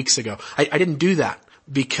drugs 2 weeks ago. I didn't do that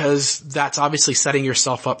because that's obviously setting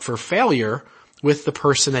yourself up for failure with the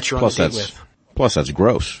person that you're on the date with. Plus, that's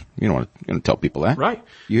gross. You don't want to tell people that. Right.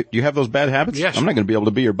 You have those bad habits? Yeah, sure. I'm not going to be able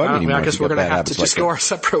to be your buddy anymore. I guess we're going to have to just go our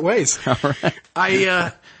separate ways. All right.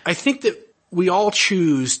 I think that we all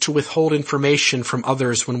choose to withhold information from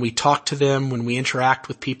others when we talk to them, when we interact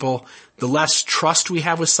with people. The less trust we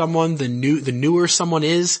have with someone, the newer someone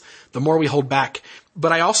is, the more we hold back.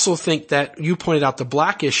 But I also think that you pointed out the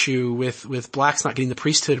black issue with blacks not getting the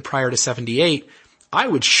priesthood prior to 78. I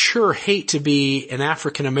would sure hate to be an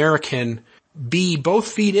African American, be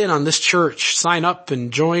both feet in on this church, sign up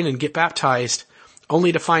and join and get baptized,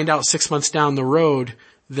 only to find out 6 months down the road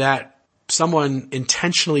that someone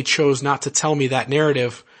intentionally chose not to tell me that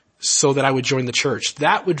narrative so that I would join the church.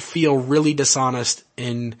 That would feel really dishonest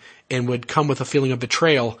and would come with a feeling of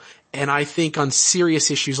betrayal. And I think on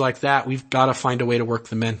serious issues like that, we've got to find a way to work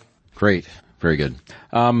them in. Great. Very good.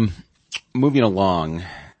 Moving along,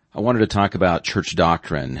 I wanted to talk about church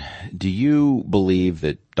doctrine. Do you believe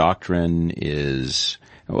that doctrine is,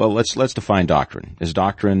 well, let's define doctrine. Is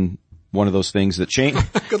doctrine one of those things that change?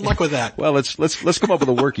 Good luck with that. Well, let's come up with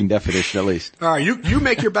a working definition at least. All right, you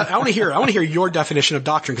make your best. I want to hear your definition of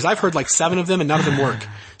doctrine, because I've heard like 7 of them and none of them work.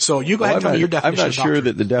 So you go ahead and tell me your definition of doctrine. I'm not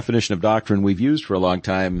sure that the definition of doctrine we've used for a long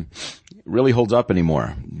time really holds up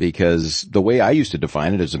anymore, because the way I used to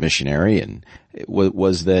define it as a missionary and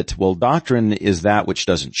was that, well, doctrine is that which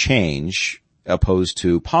doesn't change, opposed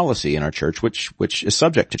to policy in our church, which is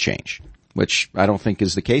subject to change, which I don't think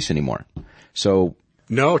is the case anymore. So,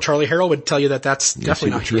 no, Charlie Harrell would tell you that that's definitely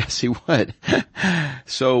not true. Yes, he would.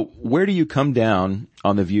 So where do you come down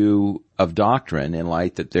on the view of doctrine in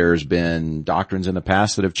light that there's been doctrines in the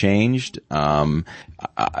past that have changed,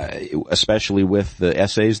 especially with the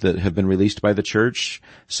essays that have been released by the church?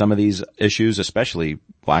 Some of these issues, especially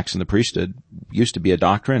blacks in the priesthood, used to be a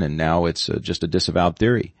doctrine, and now it's just a disavowed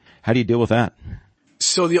theory. How do you deal with that?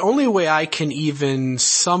 So the only way I can even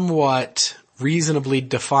somewhat reasonably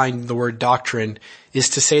define the word doctrine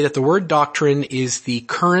is to say that the word doctrine is the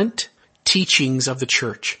current teachings of the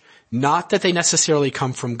church. Not that they necessarily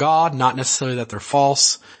come from God, not necessarily that they're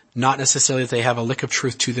false, not necessarily that they have a lick of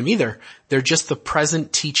truth to them either. They're just the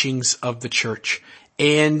present teachings of the church.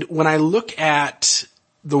 And when I look at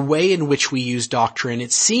the way in which we use doctrine,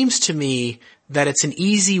 it seems to me that it's an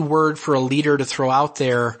easy word for a leader to throw out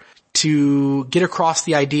there to get across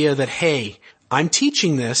the idea that, hey, I'm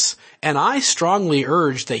teaching this, and I strongly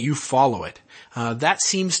urge that you follow it. That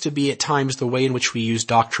seems to be at times the way in which we use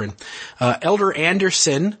doctrine. Elder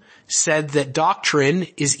Anderson said that doctrine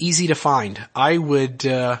is easy to find. I would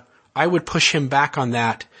push him back on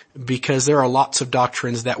that, because there are lots of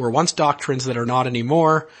doctrines that were once doctrines that are not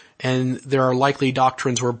anymore, and there are likely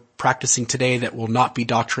doctrines we're practicing today that will not be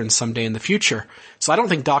doctrines someday in the future. So I don't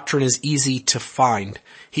think doctrine is easy to find.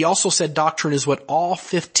 He also said doctrine is what all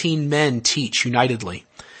 15 men teach unitedly.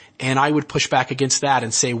 And I would push back against that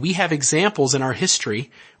and say we have examples in our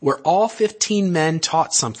history where all 15 men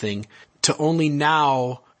taught something to only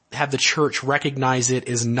now have the church recognize it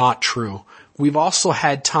as not true. We've also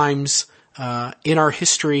had times in our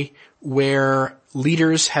history where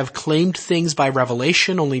leaders have claimed things by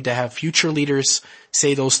revelation only to have future leaders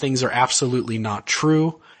say those things are absolutely not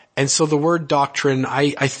true. And so the word doctrine,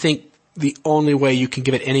 I think the only way you can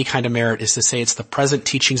give it any kind of merit is to say it's the present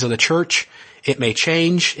teachings of the church. It may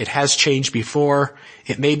change. It has changed before.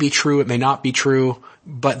 It may be true. It may not be true.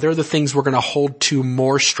 But they're the things we're going to hold to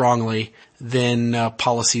more strongly than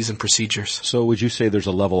policies and procedures. So would you say there's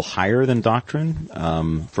a level higher than doctrine?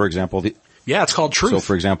 For example, it's called truth. So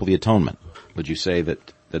for example, the atonement. Would you say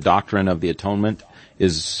that the doctrine of the atonement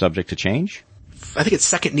is subject to change? I think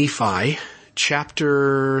it's 2 Nephi,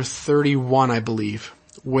 chapter 31, I believe,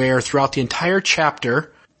 where throughout the entire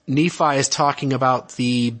chapter, Nephi is talking about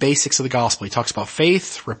the basics of the gospel. He talks about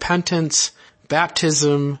faith, repentance,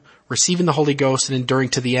 baptism, receiving the Holy Ghost, and enduring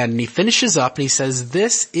to the end. And he finishes up and he says,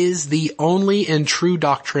 this is the only and true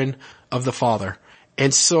doctrine of the Father.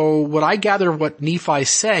 And so what I gather what Nephi is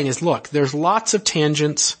saying is, look, there's lots of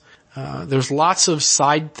tangents. There's lots of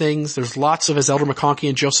side things. There's lots of, as Elder McConkie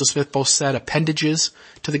and Joseph Smith both said, appendages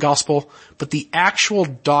to the gospel. But the actual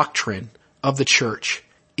doctrine of the church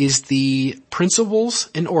is the principles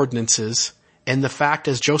and ordinances, and the fact,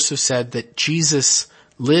 as Joseph said, that Jesus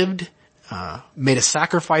lived, made a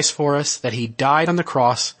sacrifice for us, that he died on the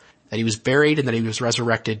cross, that he was buried, and that he was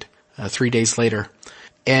resurrected 3 days later.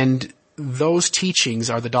 And those teachings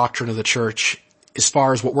are the doctrine of the church as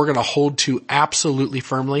far as what we're going to hold to absolutely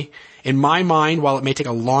firmly. In my mind, while it may take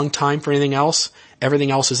a long time for anything else,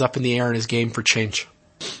 everything else is up in the air and is game for change.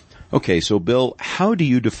 Okay, so Bill, how do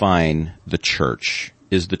you define the church?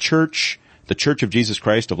 Is the Church of Jesus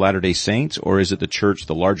Christ of Latter-day Saints, or is it the church,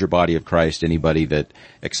 the larger body of Christ, anybody that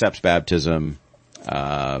accepts baptism,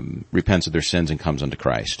 repents of their sins, and comes unto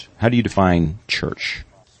Christ? How do you define church?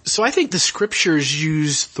 So I think the scriptures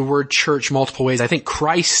use the word church multiple ways. I think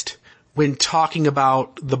Christ, when talking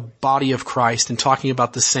about the body of Christ and talking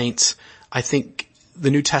about the saints, I think the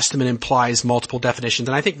New Testament implies multiple definitions.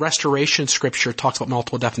 And I think Restoration scripture talks about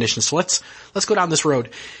multiple definitions. So let's go down this road.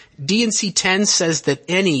 D&C 10 says that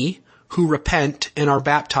any who repent and are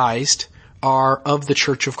baptized are of the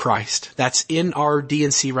Church of Christ. That's in our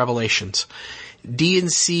D&C Revelations.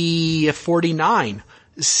 D&C 49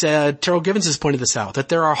 said, Terrell Givens has pointed this out, that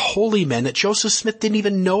there are holy men that Joseph Smith didn't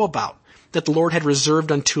even know about, that the Lord had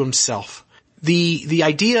reserved unto himself. The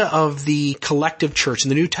idea of the collective church in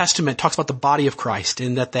the New Testament talks about the body of Christ,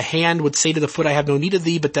 and that the hand would say to the foot, I have no need of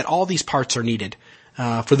thee, but that all these parts are needed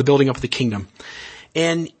for the building up of the kingdom.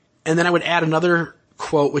 And then I would add another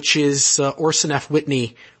quote, which is Orson F.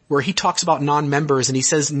 Whitney, where he talks about non-members, and he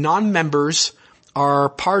says non-members are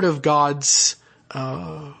part of God's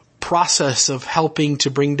process of helping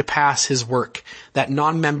to bring to pass his work, that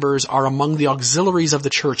non-members are among the auxiliaries of the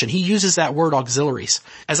church. And he uses that word auxiliaries.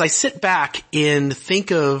 As I sit back and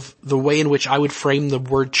think of the way in which I would frame the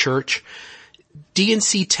word church,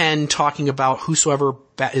 D&C 10 talking about whosoever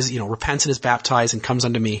repents and is baptized and comes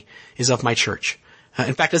unto me is of my church.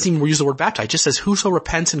 In fact, it doesn't even use the word baptized. It just says, whoso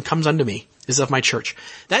repents and comes unto me is of my church.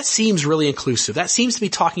 That seems really inclusive. That seems to be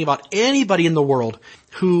talking about anybody in the world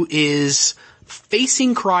who is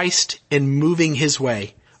facing Christ and moving his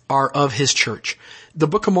way are of his church. The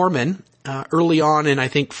Book of Mormon, early on in, I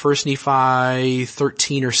think, 1 Nephi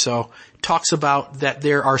 13 or so, talks about that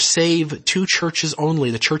there are saved two churches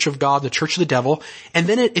only, the Church of God, the Church of the Devil, and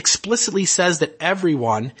then it explicitly says that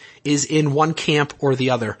everyone is in one camp or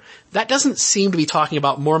the other. That doesn't seem to be talking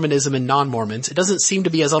about Mormonism and non-Mormons. It doesn't seem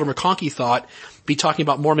to be, as Elder McConkie thought, be talking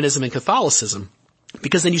about Mormonism and Catholicism.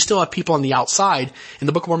 Because then you still have people on the outside, and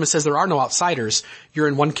the Book of Mormon says there are no outsiders. You're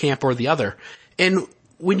in one camp or the other. And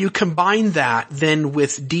when you combine that then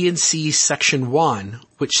with D&C section 1,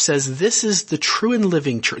 which says this is the true and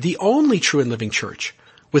living church, the only true and living church,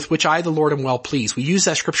 with which I, the Lord, am well pleased. We use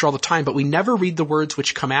that scripture all the time, but we never read the words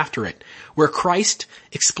which come after it, where Christ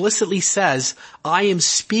explicitly says, I am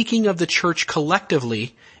speaking of the church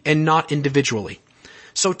collectively and not individually.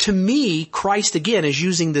 So to me, Christ again is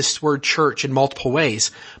using this word church in multiple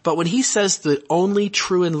ways. But when he says the only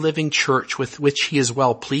true and living church with which he is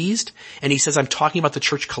well pleased, and he says I'm talking about the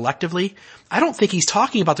church collectively, I don't think he's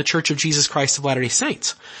talking about the Church of Jesus Christ of Latter-day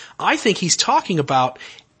Saints. I think he's talking about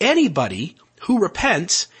anybody who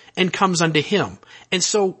repents and comes unto him. And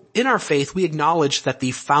so in our faith, we acknowledge that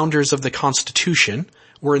the founders of the Constitution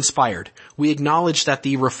were inspired. We acknowledge that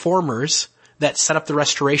the reformers that set up the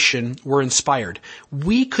Restoration were inspired.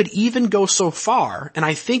 We could even go so far, and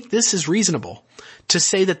I think this is reasonable, to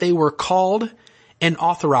say that they were called and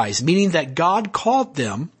authorized, meaning that God called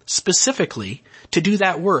them specifically to do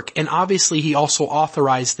that work, and obviously he also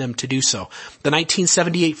authorized them to do so. The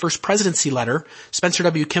 1978 First Presidency letter, Spencer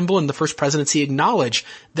W. Kimball and the First Presidency acknowledged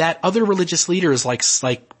that other religious leaders like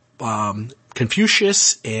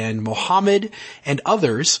Confucius and Mohammed and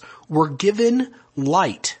others were given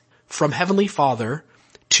light from Heavenly Father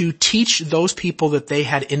to teach those people that they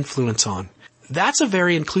had influence on. That's a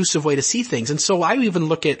very inclusive way to see things. And so I even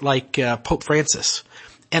look at Pope Francis,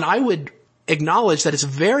 and I would acknowledge that it's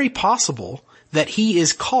very possible that he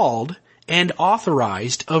is called and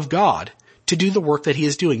authorized of God to do the work that he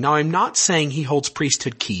is doing. Now, I'm not saying he holds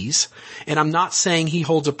priesthood keys, and I'm not saying he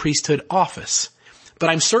holds a priesthood office, but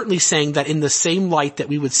I'm certainly saying that in the same light that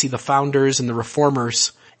we would see the founders and the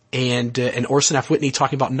reformers and Orson F. Whitney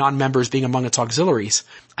talking about non-members being among its auxiliaries,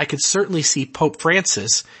 I could certainly see Pope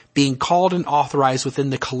Francis being called and authorized within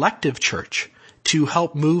the collective church to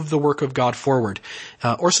help move the work of God forward.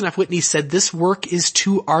 Orson F. Whitney said this work is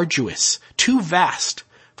too arduous, too vast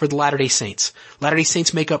for the Latter-day Saints. Latter-day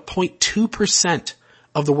Saints make up 0.2%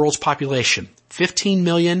 of the world's population. 15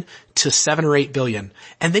 million to 7 or 8 billion.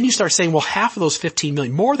 And then you start saying, well, half of those 15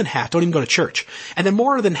 million, more than half, don't even go to church. And then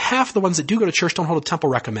more than half of the ones that do go to church don't hold a temple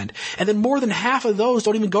recommend. And then more than half of those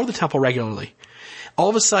don't even go to the temple regularly. All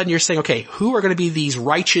of a sudden you're saying, okay, who are going to be these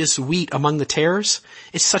righteous wheat among the tares?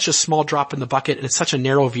 It's such a small drop in the bucket and it's such a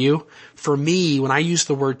narrow view. For me, when I use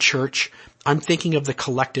the word church, I'm thinking of the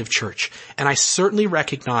collective church. And I certainly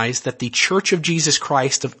recognize that the Church of Jesus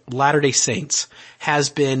Christ of Latter-day Saints has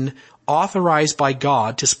been authorized by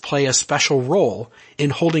God to play a special role in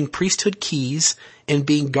holding priesthood keys and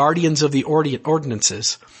being guardians of the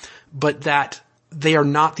ordinances, but that they are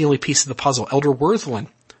not the only piece of the puzzle. Elder Worthland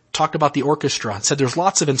talked about the orchestra and said there's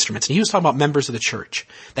lots of instruments. And he was talking about members of the church,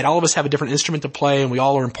 that all of us have a different instrument to play and we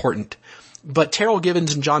all are important. But Terrell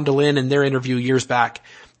Givens and John DeLynn in their interview years back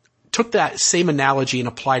took that same analogy and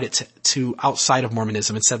applied it to outside of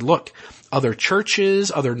Mormonism and said, look, other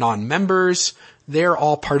churches, other non-members, they're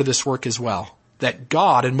all part of this work as well. That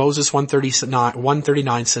God in Moses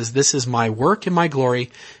 139 says, this is my work and my glory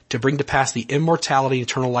to bring to pass the immortality and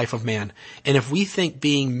eternal life of man. And if we think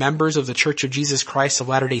being members of the Church of Jesus Christ of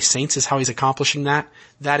Latter-day Saints is how he's accomplishing that,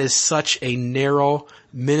 that is such a narrow,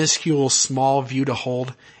 minuscule, small view to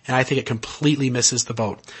hold. And I think it completely misses the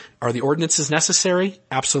boat. Are the ordinances necessary?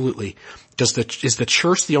 Absolutely. Is the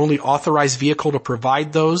church the only authorized vehicle to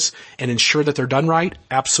provide those and ensure that they're done right?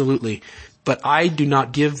 Absolutely. But I do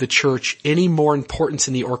not give the church any more importance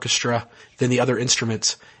in the orchestra than the other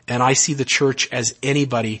instruments. And I see the church as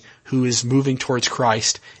anybody who is moving towards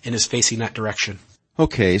Christ and is facing that direction.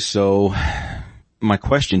 Okay, so my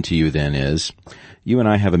question to you then is, you and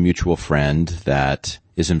I have a mutual friend that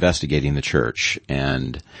is investigating the church,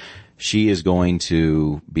 and she is going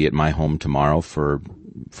to be at my home tomorrow to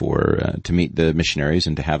meet the missionaries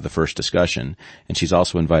and to have the first discussion. And she's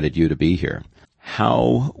also invited you to be here.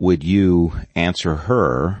 How would you answer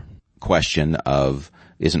her question of,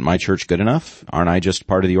 isn't my church good enough? Aren't I just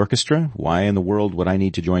part of the orchestra? Why in the world would I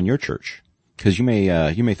need to join your church? Because you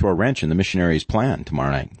may throw a wrench in the missionaries' plan tomorrow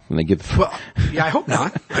night when they give. Well, yeah, I hope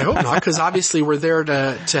not. Because obviously we're there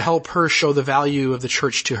to help her show the value of the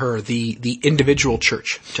church to her, the individual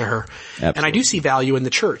church to her. Absolutely. And I do see value in the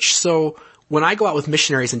church. So when I go out with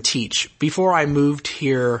missionaries and teach, before I moved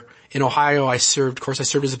here in Ohio, I served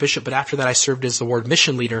as a bishop, but after that I served as the ward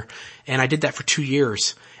mission leader, and I did that for 2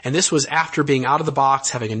 years. And this was after being out of the box,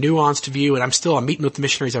 having a nuanced view, and I'm meeting with the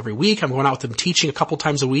missionaries every week. I'm going out with them teaching a couple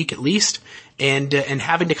times a week at least, and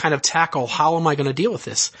having to kind of tackle, how am I going to deal with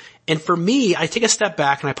this? And for me, I take a step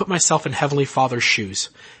back and I put myself in Heavenly Father's shoes.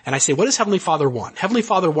 And I say, what does Heavenly Father want? Heavenly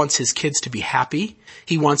Father wants his kids to be happy.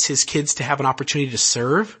 He wants his kids to have an opportunity to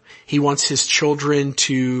serve. He wants his children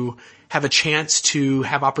to have a chance to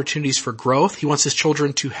have opportunities for growth. He wants his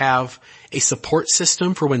children to have a support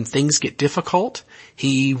system for when things get difficult.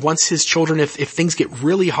 He wants his children, if things get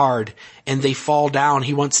really hard and they fall down,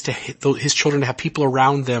 he wants his children to have people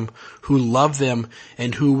around them who love them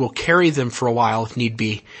and who will carry them for a while if need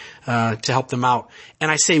be, to help them out.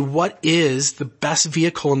 And I say, what is the best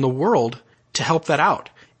vehicle in the world to help that out?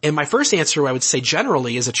 And my first answer, I would say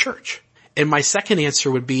generally, is a church. And my second answer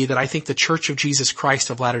would be that I think the Church of Jesus Christ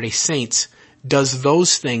of Latter-day Saints does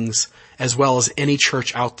those things as well as any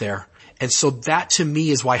church out there. And so that to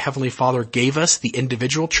me is why Heavenly Father gave us the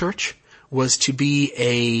individual church, was to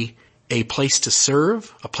be a place to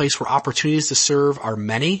serve, a place where opportunities to serve are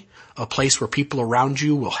many, a place where people around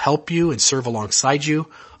you will help you and serve alongside you,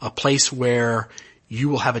 a place where you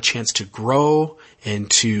will have a chance to grow and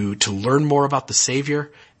to learn more about the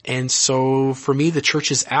Savior. And so for me, the church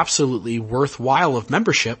is absolutely worthwhile of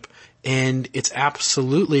membership, and it's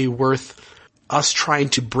absolutely worth us trying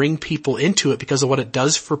to bring people into it because of what it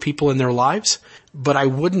does for people in their lives. But I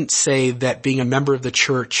wouldn't say that being a member of the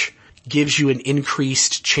church gives you an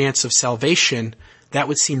increased chance of salvation. That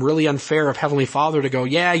would seem really unfair of Heavenly Father to go,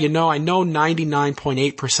 yeah, I know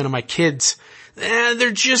 99.8% of my kids,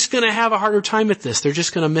 they're just going to have a harder time at this. They're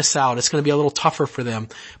just going to miss out. It's going to be a little tougher for them.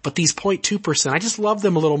 But these 0.2%, I just love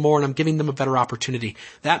them a little more and I'm giving them a better opportunity.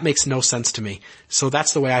 That makes no sense to me. So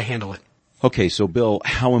that's the way I handle it. Okay, so Bill,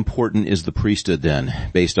 how important is the priesthood then,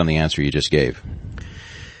 based on the answer you just gave?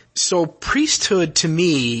 So priesthood to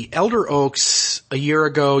me, Elder Oaks a year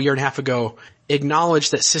and a half ago,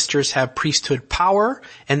 acknowledged that sisters have priesthood power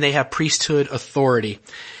and they have priesthood authority.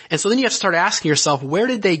 And so then you have to start asking yourself, where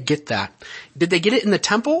did they get that? Did they get it in the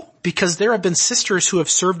temple? Because there have been sisters who have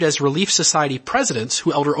served as Relief Society presidents,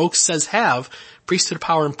 who Elder Oaks says have priesthood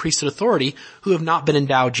power and priesthood authority, who have not been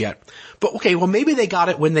endowed yet. But okay, well maybe they got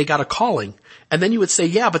it when they got a calling. And then you would say,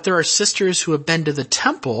 yeah, but there are sisters who have been to the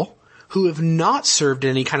temple who have not served in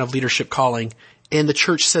any kind of leadership calling and the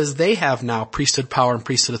church says they have now priesthood power and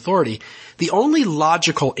priesthood authority, the only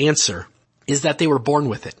logical answer is that they were born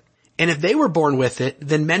with it. And if they were born with it,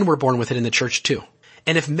 then men were born with it in the church too.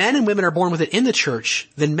 And if men and women are born with it in the church,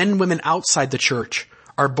 then men and women outside the church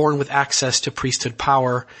are born with access to priesthood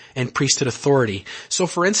power and priesthood authority. So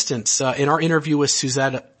for instance, in our interview with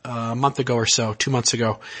Suzette a month ago or so, 2 months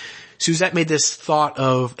ago, Suzette made this thought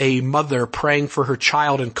of a mother praying for her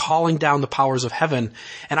child and calling down the powers of heaven.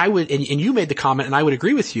 And you made the comment, and I would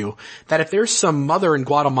agree with you, that if there's some mother in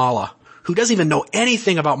Guatemala who doesn't even know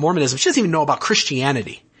anything about Mormonism, she doesn't even know about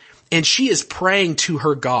Christianity, and she is praying to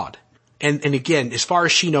her God. And again, as far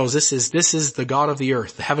as she knows, this is the God of the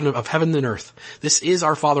earth, the heaven of heaven and earth. This is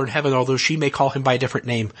our Father in heaven, although she may call him by a different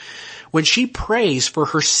name. When she prays for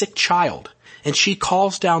her sick child and she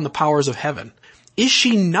calls down the powers of heaven, is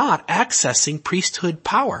she not accessing priesthood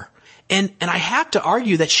power? And I have to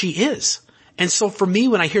argue that she is. And so for me,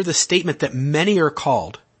 when I hear the statement that many are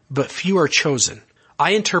called, but few are chosen,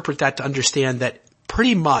 I interpret that to understand that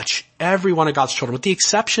pretty much every one of God's children, with the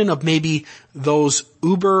exception of maybe those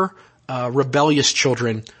uber rebellious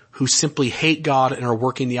children who simply hate God and are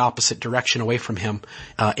working the opposite direction away from him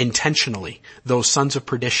intentionally, those sons of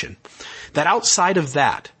perdition, that outside of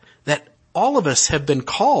that all of us have been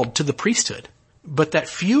called to the priesthood, but that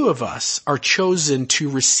few of us are chosen to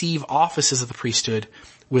receive offices of the priesthood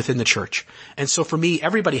within the church. And so for me,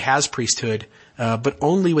 everybody has priesthood, but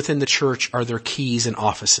only within the church are there keys and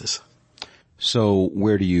offices. So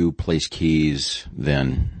where do you place keys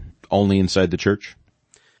then? Only inside the church?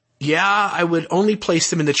 Yeah, I would only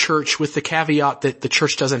place them in the church with the caveat that the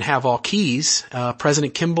church doesn't have all keys.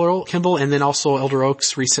 President Kimball and then also Elder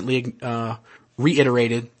Oaks recently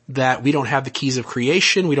reiterated that we don't have the keys of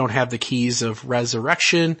creation. We don't have the keys of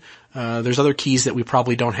resurrection. There's other keys that we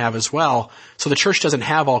probably don't have as well. So the church doesn't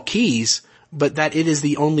have all keys, but that it is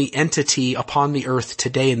the only entity upon the earth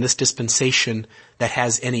today in this dispensation that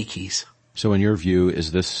has any keys. So in your view,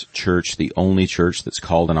 is this church the only church that's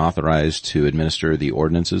called and authorized to administer the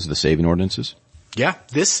ordinances, the saving ordinances? Yeah,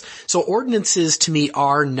 so ordinances to me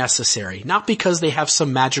are necessary, not because they have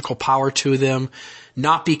some magical power to them,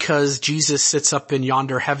 not because Jesus sits up in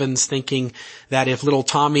yonder heavens thinking that if little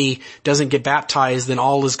Tommy doesn't get baptized, then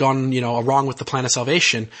all is gone, wrong with the plan of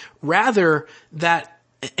salvation. Rather that,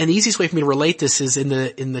 and the easiest way for me to relate this is in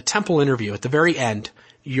the temple interview at the very end,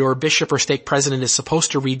 your bishop or stake president is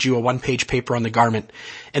supposed to read you a one-page paper on the garment.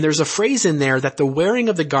 And there's a phrase in there that the wearing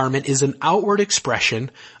of the garment is an outward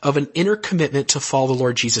expression of an inner commitment to follow the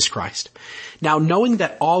Lord Jesus Christ. Now, knowing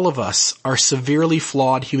that all of us are severely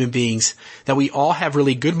flawed human beings, that we all have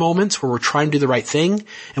really good moments where we're trying to do the right thing,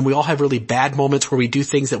 and we all have really bad moments where we do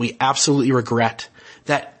things that we absolutely regret,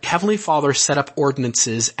 that Heavenly Father set up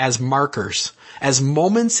ordinances as markers, as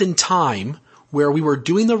moments in time where we were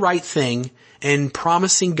doing the right thing and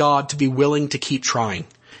promising God to be willing to keep trying.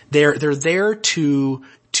 They're there to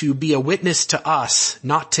be a witness to us,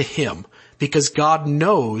 not to Him, because God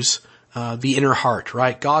knows the inner heart,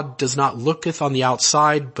 right? God does not looketh on the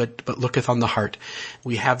outside, but looketh on the heart.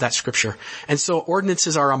 We have that scripture. And so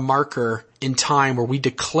ordinances are a marker in time where we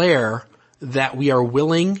declare that we are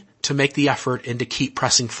willing to make the effort and to keep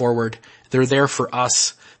pressing forward. They're there for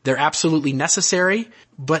us. They're absolutely necessary,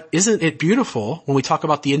 but isn't it beautiful when we talk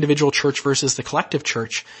about the individual church versus the collective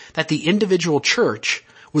church, that the individual church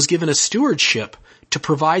was given a stewardship to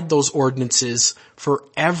provide those ordinances for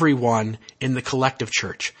everyone in the collective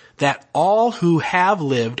church, that all who have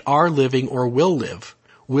lived, are living, or will live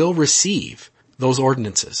will receive those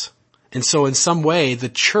ordinances. And so in some way, the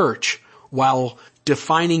church, while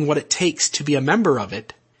defining what it takes to be a member of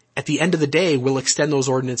it, at the end of the day will extend those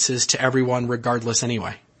ordinances to everyone regardless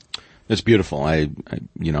anyway. It's beautiful. I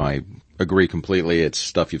agree completely. It's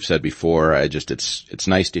stuff you've said before. It's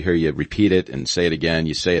nice to hear you repeat it and say it again.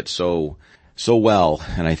 You say it so well,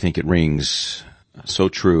 and I think it rings so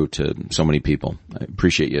true to so many people. I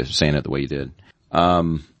appreciate you saying it the way you did.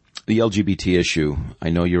 The LGBT issue, I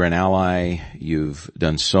know you're an ally. You've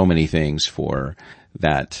done so many things for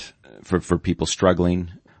that, for people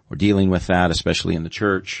struggling or dealing with that, especially in the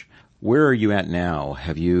church. Where are you at now?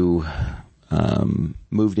 Have you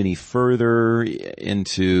moved any further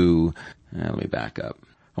into, let me back up.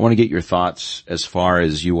 I want to get your thoughts as far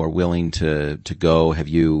as you are willing to go. Have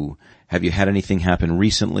you had anything happen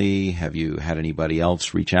recently? Have you had anybody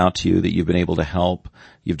else reach out to you that you've been able to help?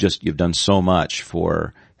 You've done so much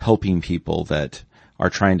for helping people that are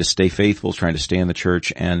trying to stay faithful, trying to stay in the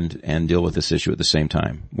church and deal with this issue at the same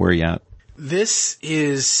time. Where are you at? This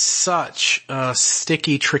is such a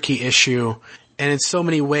sticky, tricky issue. And in so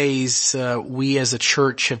many ways, we as a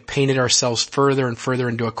church have painted ourselves further and further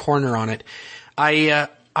into a corner on it. I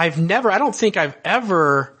I don't think I've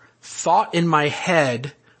ever thought in my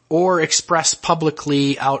head or expressed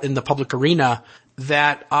publicly out in the public arena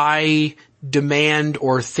that I demand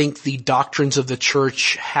or think the doctrines of the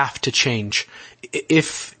church have to change.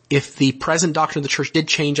 If the present doctrine of the church did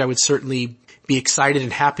change, I would certainly be excited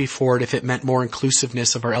and happy for it if it meant more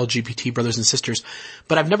inclusiveness of our LGBT brothers and sisters.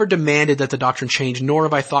 But I've never demanded that the doctrine change, nor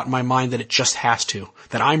have I thought in my mind that it just has to,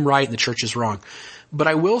 that I'm right and the church is wrong. But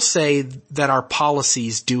I will say that our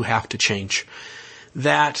policies do have to change.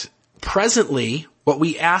 That presently, what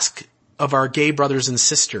we ask of our gay brothers and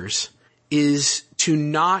sisters is to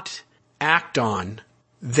not act on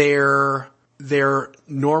their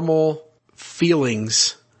normal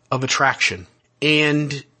feelings of attraction.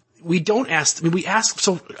 And we don't ask, we ask,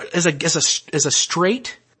 so as a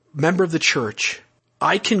straight member of the church,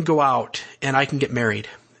 I can go out and I can get married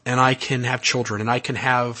and I can have children and I can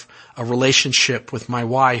have a relationship with my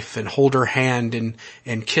wife and hold her hand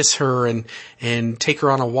and kiss her and take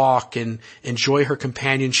her on a walk and enjoy her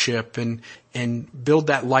companionship and build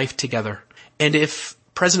that life together. And if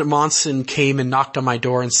President Monson came and knocked on my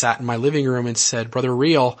door and sat in my living room and said, Brother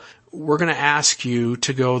Reel, we're going to ask you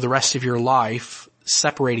to go the rest of your life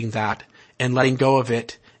separating that and letting go of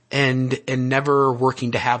it and never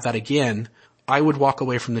working to have that again, I would walk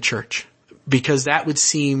away from the church because that would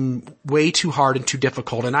seem way too hard and too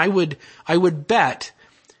difficult. And I would bet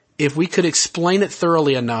if we could explain it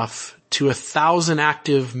thoroughly enough to 1,000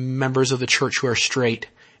 active members of the church who are straight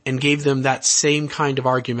and gave them that same kind of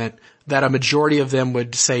argument, that a majority of them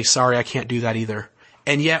would say, sorry, I can't do that either.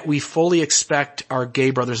 And yet we fully expect our gay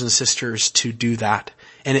brothers and sisters to do that.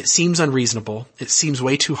 And it seems unreasonable. It seems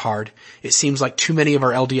way too hard. It seems like too many of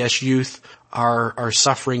our LDS youth are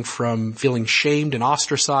suffering from feeling shamed and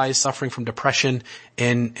ostracized, suffering from depression,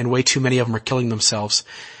 and way too many of them are killing themselves.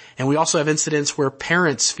 And we also have incidents where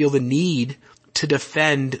parents feel the need to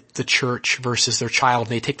defend the church versus their child.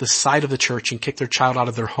 And they take the side of the church and kick their child out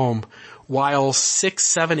of their home, while 6,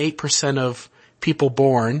 7, 8% of people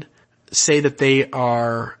born say that they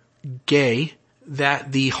are gay,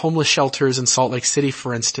 that the homeless shelters in Salt Lake City,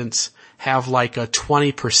 for instance, have like a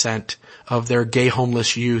 20% of their gay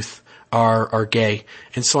homeless youth are gay.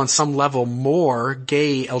 And so on some level, more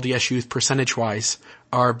gay LDS youth percentage-wise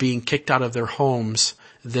are being kicked out of their homes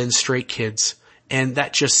than straight kids. And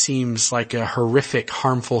that just seems like a horrific,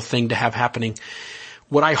 harmful thing to have happening.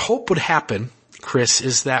 What I hope would happen, Chris,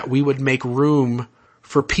 is that we would make room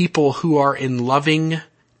for people who are in loving,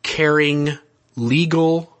 caring,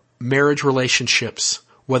 legal marriage relationships,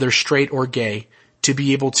 whether straight or gay, to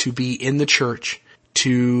be able to be in the church,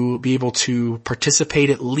 to be able to participate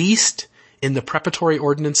at least in the preparatory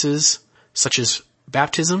ordinances, such as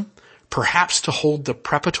baptism, perhaps to hold the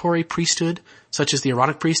preparatory priesthood, such as the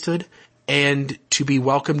Aaronic priesthood, and to be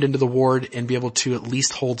welcomed into the ward and be able to at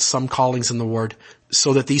least hold some callings in the ward,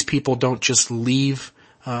 so that these people don't just leave,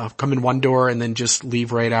 come in one door and then just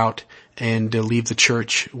leave right out and leave the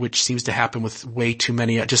church, which seems to happen with way too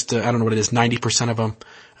many. I don't know what it is, 90% of them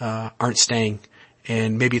aren't staying,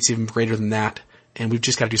 and maybe it's even greater than that. And we've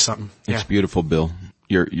just got to do something. It's beautiful, Bill.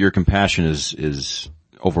 Your compassion is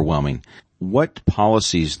overwhelming. What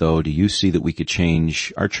policies, though, do you see that we could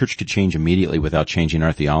change, our church could change immediately without changing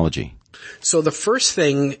our theology? So the first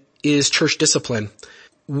thing is church discipline.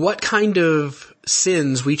 What kind of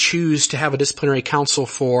sins we choose to have a disciplinary council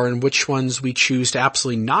for and which ones we choose to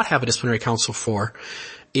absolutely not have a disciplinary council for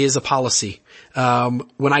is a policy.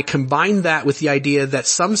 When I combine that with the idea that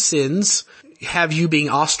some sins have you being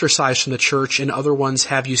ostracized from the church and other ones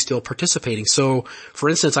have you still participating. So, for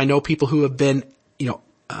instance, I know people who have been,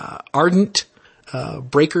 ardent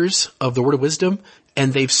breakers of the word of wisdom,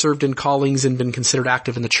 and they've served in callings and been considered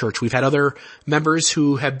active in the church. We've had other members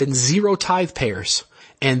who have been zero tithe payers,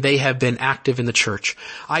 and they have been active in the church.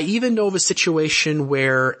 I even know of a situation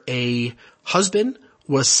where a husband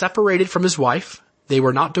was separated from his wife. They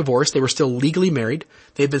were not divorced. They were still legally married.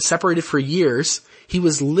 They'd been separated for years. He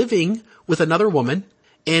was living with another woman,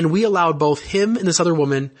 and we allowed both him and this other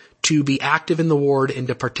woman to be active in the ward and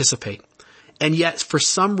to participate. And yet, for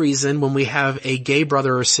some reason, when we have a gay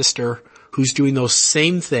brother or sister who's doing those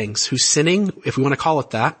same things, who's sinning, if we want to call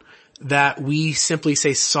it that we simply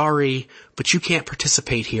say, sorry, but you can't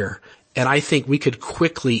participate here. And I think we could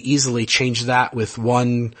quickly, easily change that with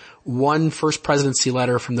one first presidency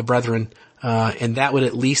letter from the brethren, and that would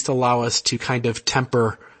at least allow us to kind of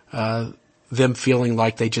temper them feeling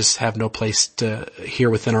like they just have no place to here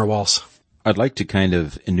within our walls. I'd like to kind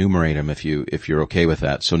of enumerate them if you're okay with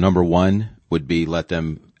that. So number one would be let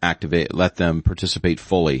them participate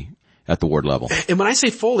fully at the ward level. And when I say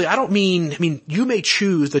fully, I mean,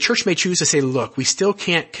 the church may choose to say, look, we still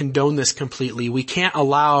can't condone this completely. We can't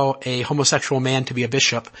allow a homosexual man to be a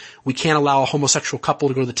bishop. We can't allow a homosexual couple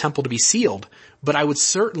to go to the temple to be sealed. But I would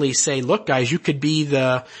certainly say, look, guys, you could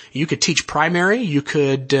teach primary, you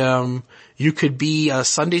could be a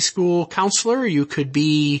Sunday school counselor, you could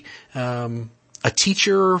be, a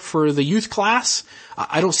teacher for the youth class.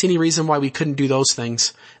 I don't see any reason why we couldn't do those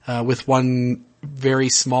things, with one very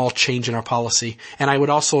small change in our policy. And I would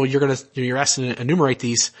also, you're asked to enumerate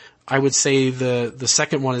these. I would say the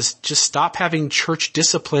second one is just stop having church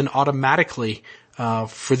discipline automatically,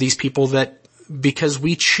 for these people because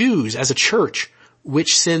we choose as a church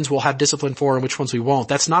which sins we'll have discipline for and which ones we won't.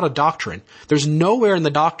 That's not a doctrine. There's nowhere in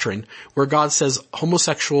the doctrine where God says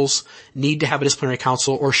homosexuals need to have a disciplinary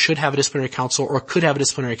council or should have a disciplinary council or could have a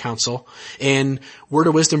disciplinary council, and word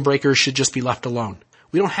of wisdom breakers should just be left alone.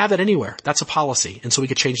 We don't have that anywhere. That's a policy, and so we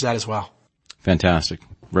could change that as well. Fantastic.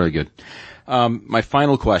 Very good. My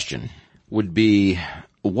final question would be,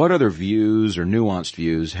 what other views or nuanced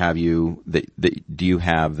views do you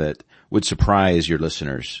have that would surprise your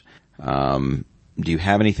listeners? Do you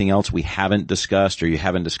have anything else we haven't discussed or you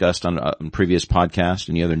haven't discussed on previous podcasts?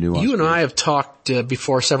 Any other nuances? You and I have talked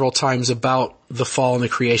before several times about the fall and the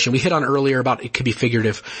creation. We hit on earlier about it could be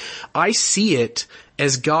figurative. I see it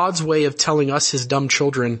as God's way of telling us, his dumb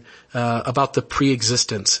children, about the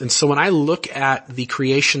pre-existence. And so when I look at the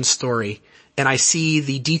creation story and I see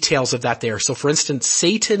the details of that there. So for instance,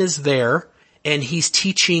 Satan is there and he's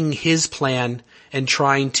teaching his plan and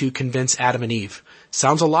trying to convince Adam and Eve.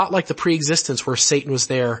 Sounds a lot like the pre-existence where Satan was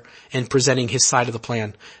there and presenting his side of the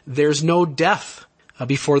plan. There's no death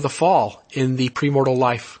before the fall in the premortal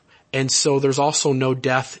life. And so there's also no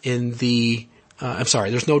death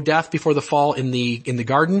there's no death before the fall in the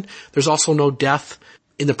garden. There's also no death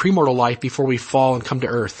in the premortal life before we fall and come to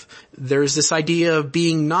earth. There's this idea of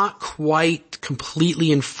being not quite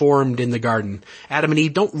completely informed in the garden. Adam and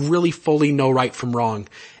Eve don't really fully know right from wrong.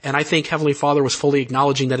 And I think Heavenly Father was fully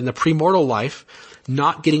acknowledging that in the premortal life,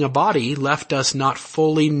 not getting a body left us not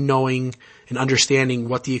fully knowing and understanding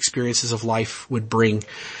what the experiences of life would bring.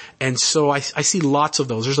 And so I see lots of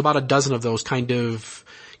those. There's about a dozen of those kind of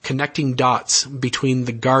connecting dots between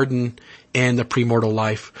the garden and the premortal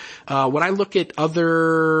life. When I look at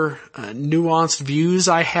other nuanced views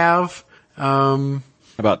I have,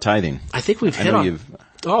 about tithing, I think we've hit on.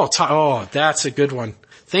 That's a good one.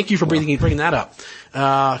 Thank you for bringing that up.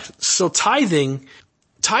 So tithing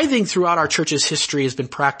throughout our church's history has been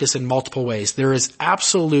practiced in multiple ways. There is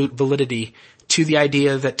absolute validity to the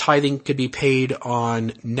idea that tithing could be paid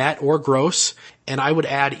on net or gross, and I would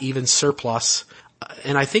add even surplus.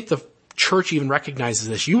 And I think the church even recognizes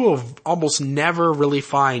this. You will almost never really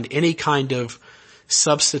find any kind of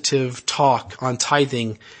substantive talk on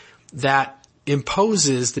tithing that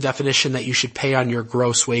imposes the definition that you should pay on your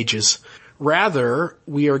gross wages. Rather,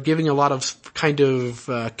 we are giving a lot of kind of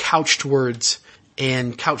couched words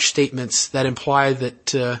and couch statements that imply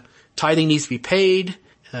that tithing needs to be paid.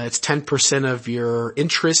 It's 10% of your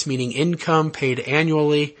interest, meaning income, paid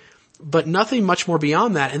annually, but nothing much more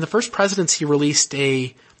beyond that. And the First Presidency released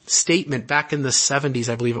a statement back in the 70s,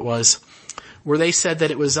 I believe it was, where they said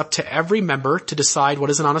that it was up to every member to decide what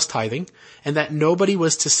is an honest tithing, and that nobody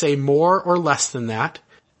was to say more or less than that,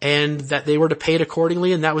 and that they were to pay it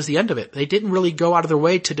accordingly, and that was the end of it. They didn't really go out of their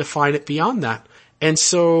way to define it beyond that. And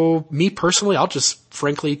so, me personally, I'll just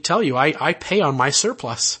frankly tell you, I pay on my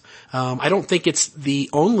surplus. I don't think it's the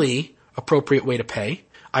only appropriate way to pay.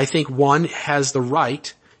 I think one has the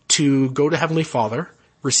right to go to Heavenly Father,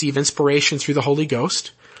 receive inspiration through the Holy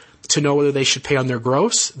Ghost, to know whether they should pay on their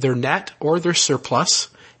gross, their net, or their surplus.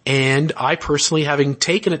 And I personally, having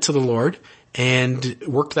taken it to the Lord and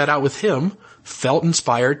worked that out with Him, felt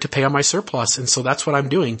inspired to pay on my surplus. And so that's what I'm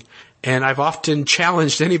doing. And I've often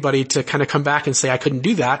challenged anybody to kind of come back and say I couldn't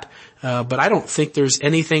do that, but I don't think there's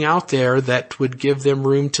anything out there that would give them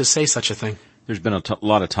room to say such a thing. There's been a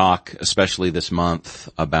lot of talk, especially this month,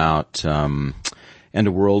 about end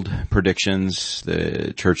of world predictions.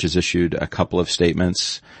 The church has issued a couple of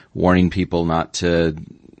statements warning people not to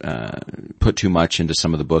put too much into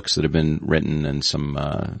some of the books that have been written and some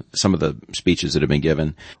of the speeches that have been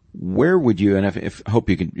given. Where would you, and if hope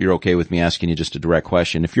you're okay with me asking you just a direct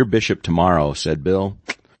question, if your bishop tomorrow said, Bill,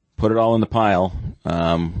 put it all in the pile,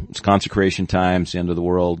 it's consecration time, it's the end of the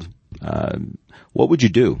world, what would you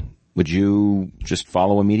do? Would you just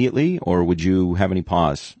follow immediately, or would you have any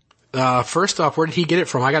pause? First off, where did he get it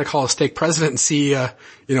from? I gotta call a stake president and see,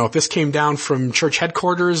 if this came down from church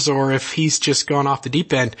headquarters or if he's just gone off the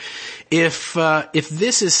deep end. If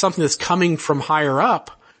this is something that's coming from higher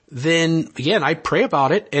up, then again, I pray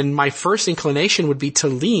about it, and my first inclination would be to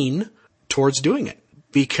lean towards doing it,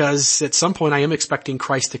 because at some point I am expecting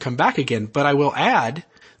Christ to come back again. But I will add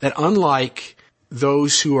that unlike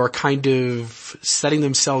those who are kind of setting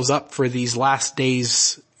themselves up for these last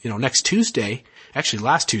days, next Tuesday, actually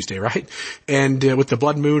last Tuesday, right? And with the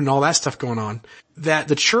blood moon and all that stuff going on, that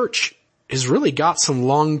the church has really got some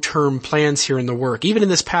long-term plans here in the work. Even in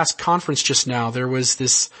this past conference just now, there was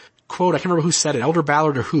this quote, I can't remember who said it, Elder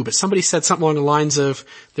Ballard or who, but somebody said something along the lines of,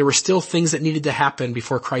 there were still things that needed to happen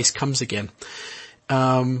before Christ comes again.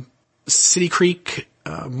 City Creek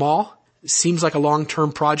Mall seems like a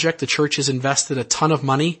long-term project. The church has invested a ton of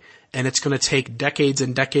money, and it's going to take decades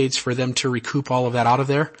and decades for them to recoup all of that out of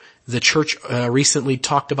there. The church recently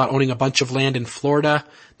talked about owning a bunch of land in Florida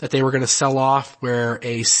that they were going to sell off, where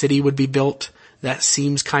a city would be built. That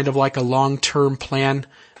seems kind of like a long-term plan.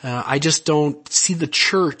 I just don't see the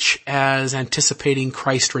church as anticipating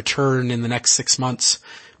Christ's return in the next 6 months.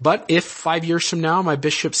 But if 5 years from now my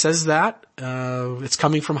bishop says that, it's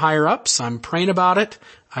coming from higher ups, I'm praying about it,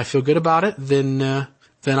 I feel good about it, then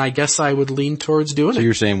I guess I would lean towards doing it. So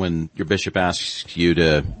you're saying when your bishop asks you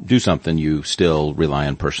to do something, you still rely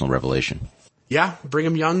on personal revelation? Yeah.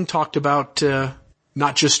 Brigham Young talked about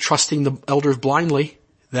not just trusting the elders blindly,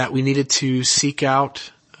 that we needed to seek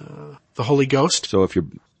out the Holy Ghost. So if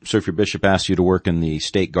your bishop asks you to work in the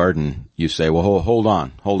state garden, you say, well, hold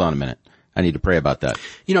on a minute. I need to pray about that.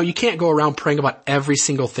 You can't go around praying about every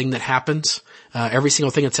single thing that happens, every single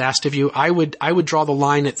thing that's asked of you. I would draw the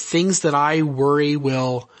line at things that I worry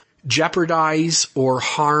will jeopardize or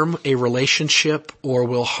harm a relationship or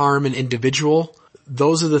will harm an individual.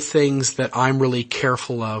 Those are the things that I'm really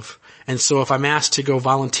careful of. And so if I'm asked to go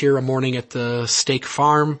volunteer a morning at the steak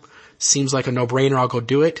farm, seems like a no-brainer, I'll go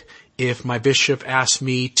do it. If my bishop asks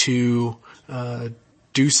me to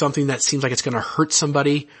do something that seems like it's going to hurt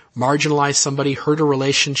somebody, marginalize somebody, hurt a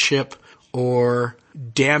relationship, or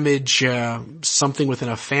damage something within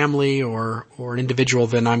a family or an individual,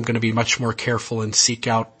 then I'm going to be much more careful and seek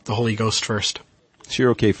out the Holy Ghost first. So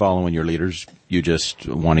you're okay following your leaders. You just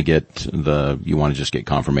want to get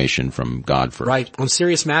confirmation from God first. Right. On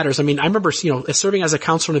serious matters. I remember, serving as a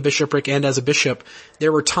counselor in a bishopric and as a bishop,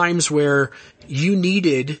 there were times where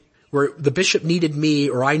where the bishop needed me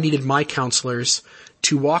or I needed my counselors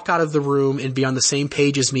to walk out of the room and be on the same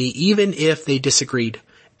page as me, even if they disagreed.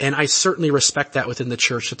 And I certainly respect that within the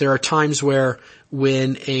church, that there are times where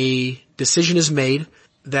when a decision is made,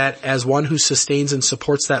 that as one who sustains and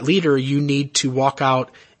supports that leader, you need to walk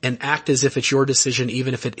out and act as if it's your decision,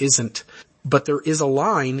 even if it isn't. But there is a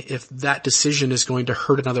line if that decision is going to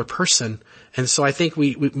hurt another person. And so I think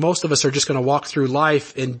most of us are just going to walk through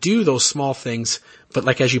life and do those small things. But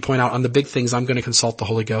like, as you point out, on the big things, I'm going to consult the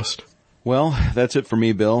Holy Ghost. Well, that's it for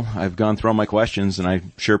me, Bill. I've gone through all my questions, and I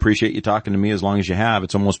sure appreciate you talking to me as long as you have.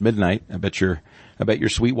 It's almost midnight. I bet your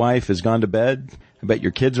sweet wife has gone to bed. I bet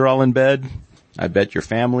your kids are all in bed. I bet your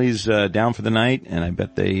family's down for the night, and I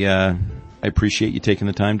bet I appreciate you taking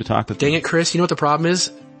the time to talk with me. Dang it, Chris. You know what the problem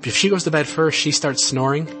is? If she goes to bed first, she starts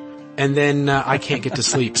snoring, and then I can't get to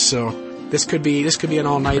sleep. So this could be an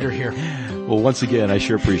all-nighter here. Well, once again, I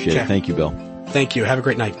sure appreciate it. Thank you, Bill. Thank you. Have a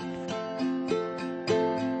great night.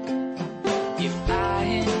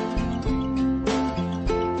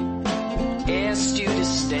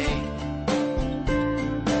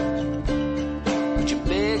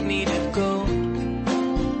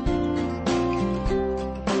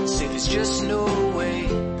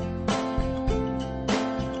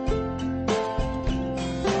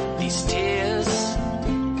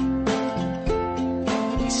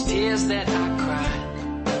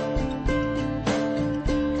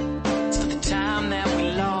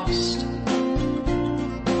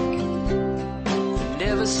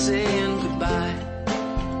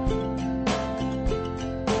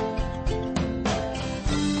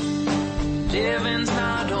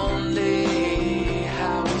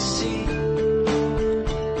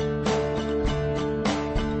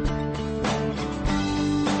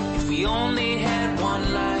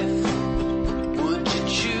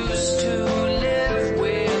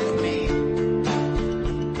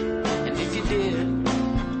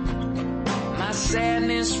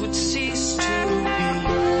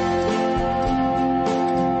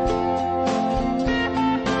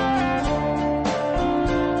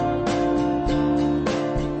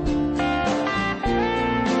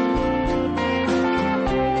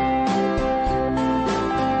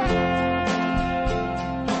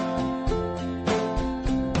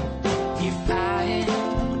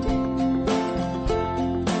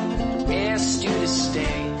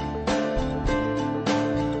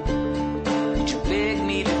 Beg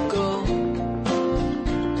me to go.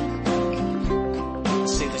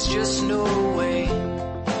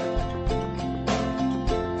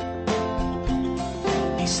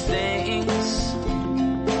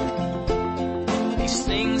 these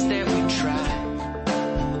things that we try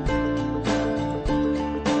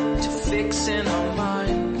to fix in our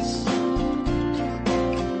minds,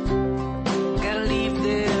 gotta leave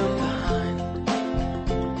them behind.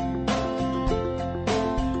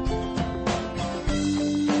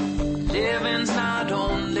 Living's not